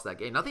why we lost that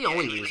game. Not the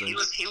only reason. He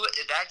was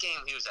that game,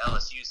 he was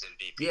LSU's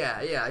MVP. Yeah.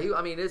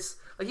 It's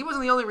like he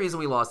wasn't the only reason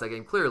we lost that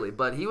game, clearly,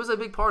 but he was a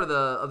big part of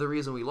the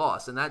reason we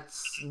lost. And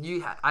that's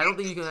I don't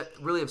think you can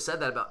really have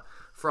said that about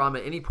Fromm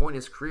at any point in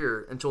his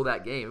career until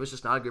that game. It was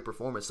just not a good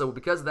performance. So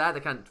because of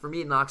that kind of, for me,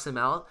 it knocks him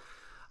out.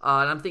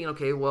 And I'm thinking,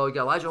 okay, well, you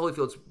got Elijah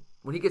Holyfield's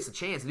when he gets a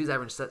chance, he's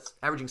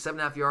averaging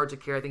 7.5 yards a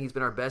carry. I think he's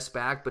been our best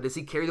back, but does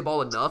he carry the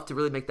ball enough to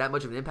really make that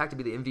much of an impact to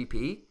be the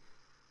MVP?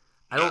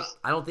 I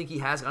don't think he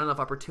has got enough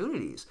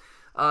opportunities.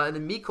 And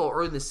then Mecole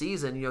early in the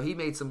season, he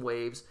made some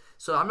waves.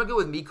 So I'm going to go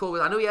with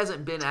Mecole. I know he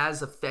hasn't been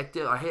as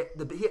effective.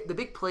 The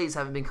big plays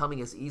haven't been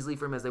coming as easily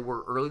for him as they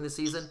were early in the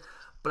season.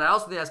 But I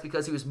also think that's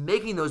because he was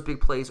making those big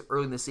plays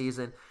early in the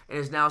season and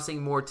is now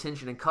seeing more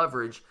attention and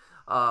coverage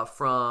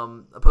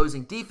from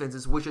opposing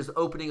defenses, which is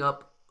opening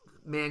up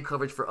man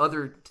coverage for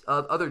other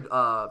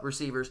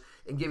receivers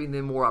and giving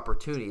them more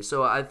opportunities.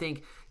 So I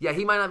think,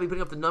 he might not be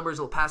putting up the numbers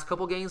the past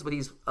couple games, but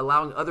he's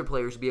allowing other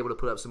players to be able to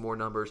put up some more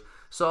numbers.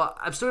 So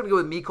I'm still going to go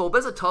with Mecole, but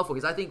it's a tough one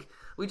because I think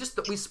we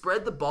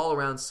spread the ball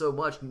around so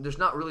much. There's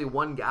not really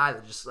one guy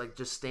that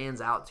just stands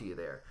out to you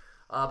there.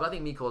 But I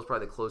think Mecole is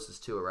probably the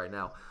closest to it right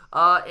now.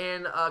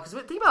 Because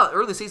think about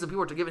early in the season, people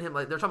were giving him,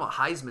 they're talking about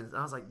Heisman. And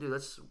I was like, dude,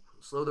 let's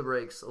slow the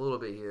brakes a little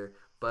bit here.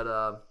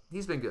 But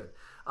he's been good.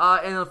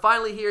 And then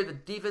finally here, the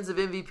defensive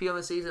MVP on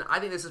the season. I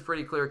think this is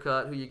pretty clear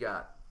cut. Who you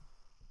got?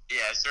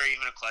 Yeah, is there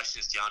even a question?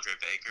 It's DeAndre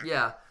Baker.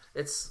 Yeah,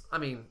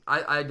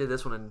 I did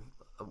this one in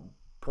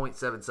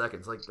 0.7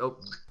 seconds.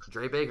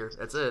 Dre Baker.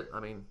 That's it.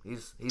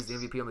 He's the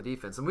MVP on the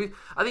defense. And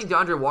I think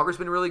DeAndre Walker's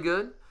been really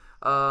good.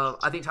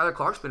 I think Tyler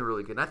Clark's been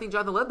really good. And I think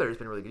Jonathan Ledbetter's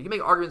been really good. You can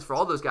make arguments for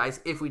all those guys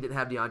if we didn't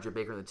have DeAndre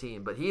Baker on the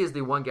team. But he is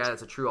the one guy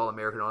that's a true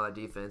All-American on that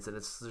defense, and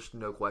there's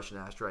no question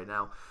asked right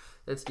now.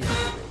 It's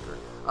DeAndre Baker.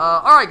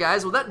 All right,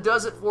 guys. Well, that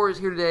does it for us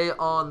here today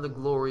on the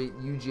Glory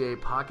UGA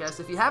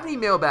podcast. If you have any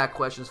mailbag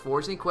questions for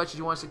us, any questions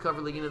you want us to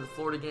cover leading into the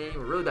Florida game,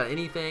 or really about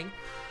anything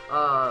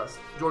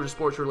Georgia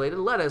sports related,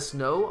 let us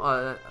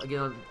know.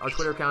 Again, our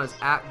Twitter account is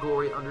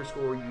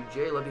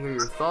 @Glory_UGA. Love to hear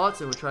your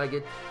thoughts, and we'll try to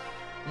get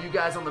you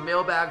guys on the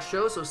mailbag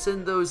show, so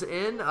send those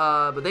in.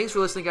 But thanks for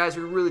listening, guys.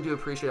 We really do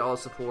appreciate all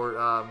the support.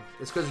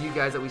 It's because of you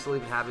guys that we still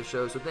even have this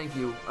show, so thank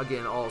you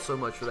again all so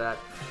much for that.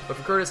 But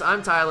for Curtis,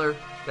 I'm Tyler.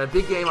 Got a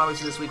big game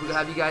obviously this week. We're going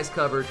to have you guys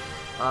covered.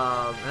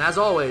 And as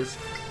always,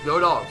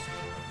 go Dogs.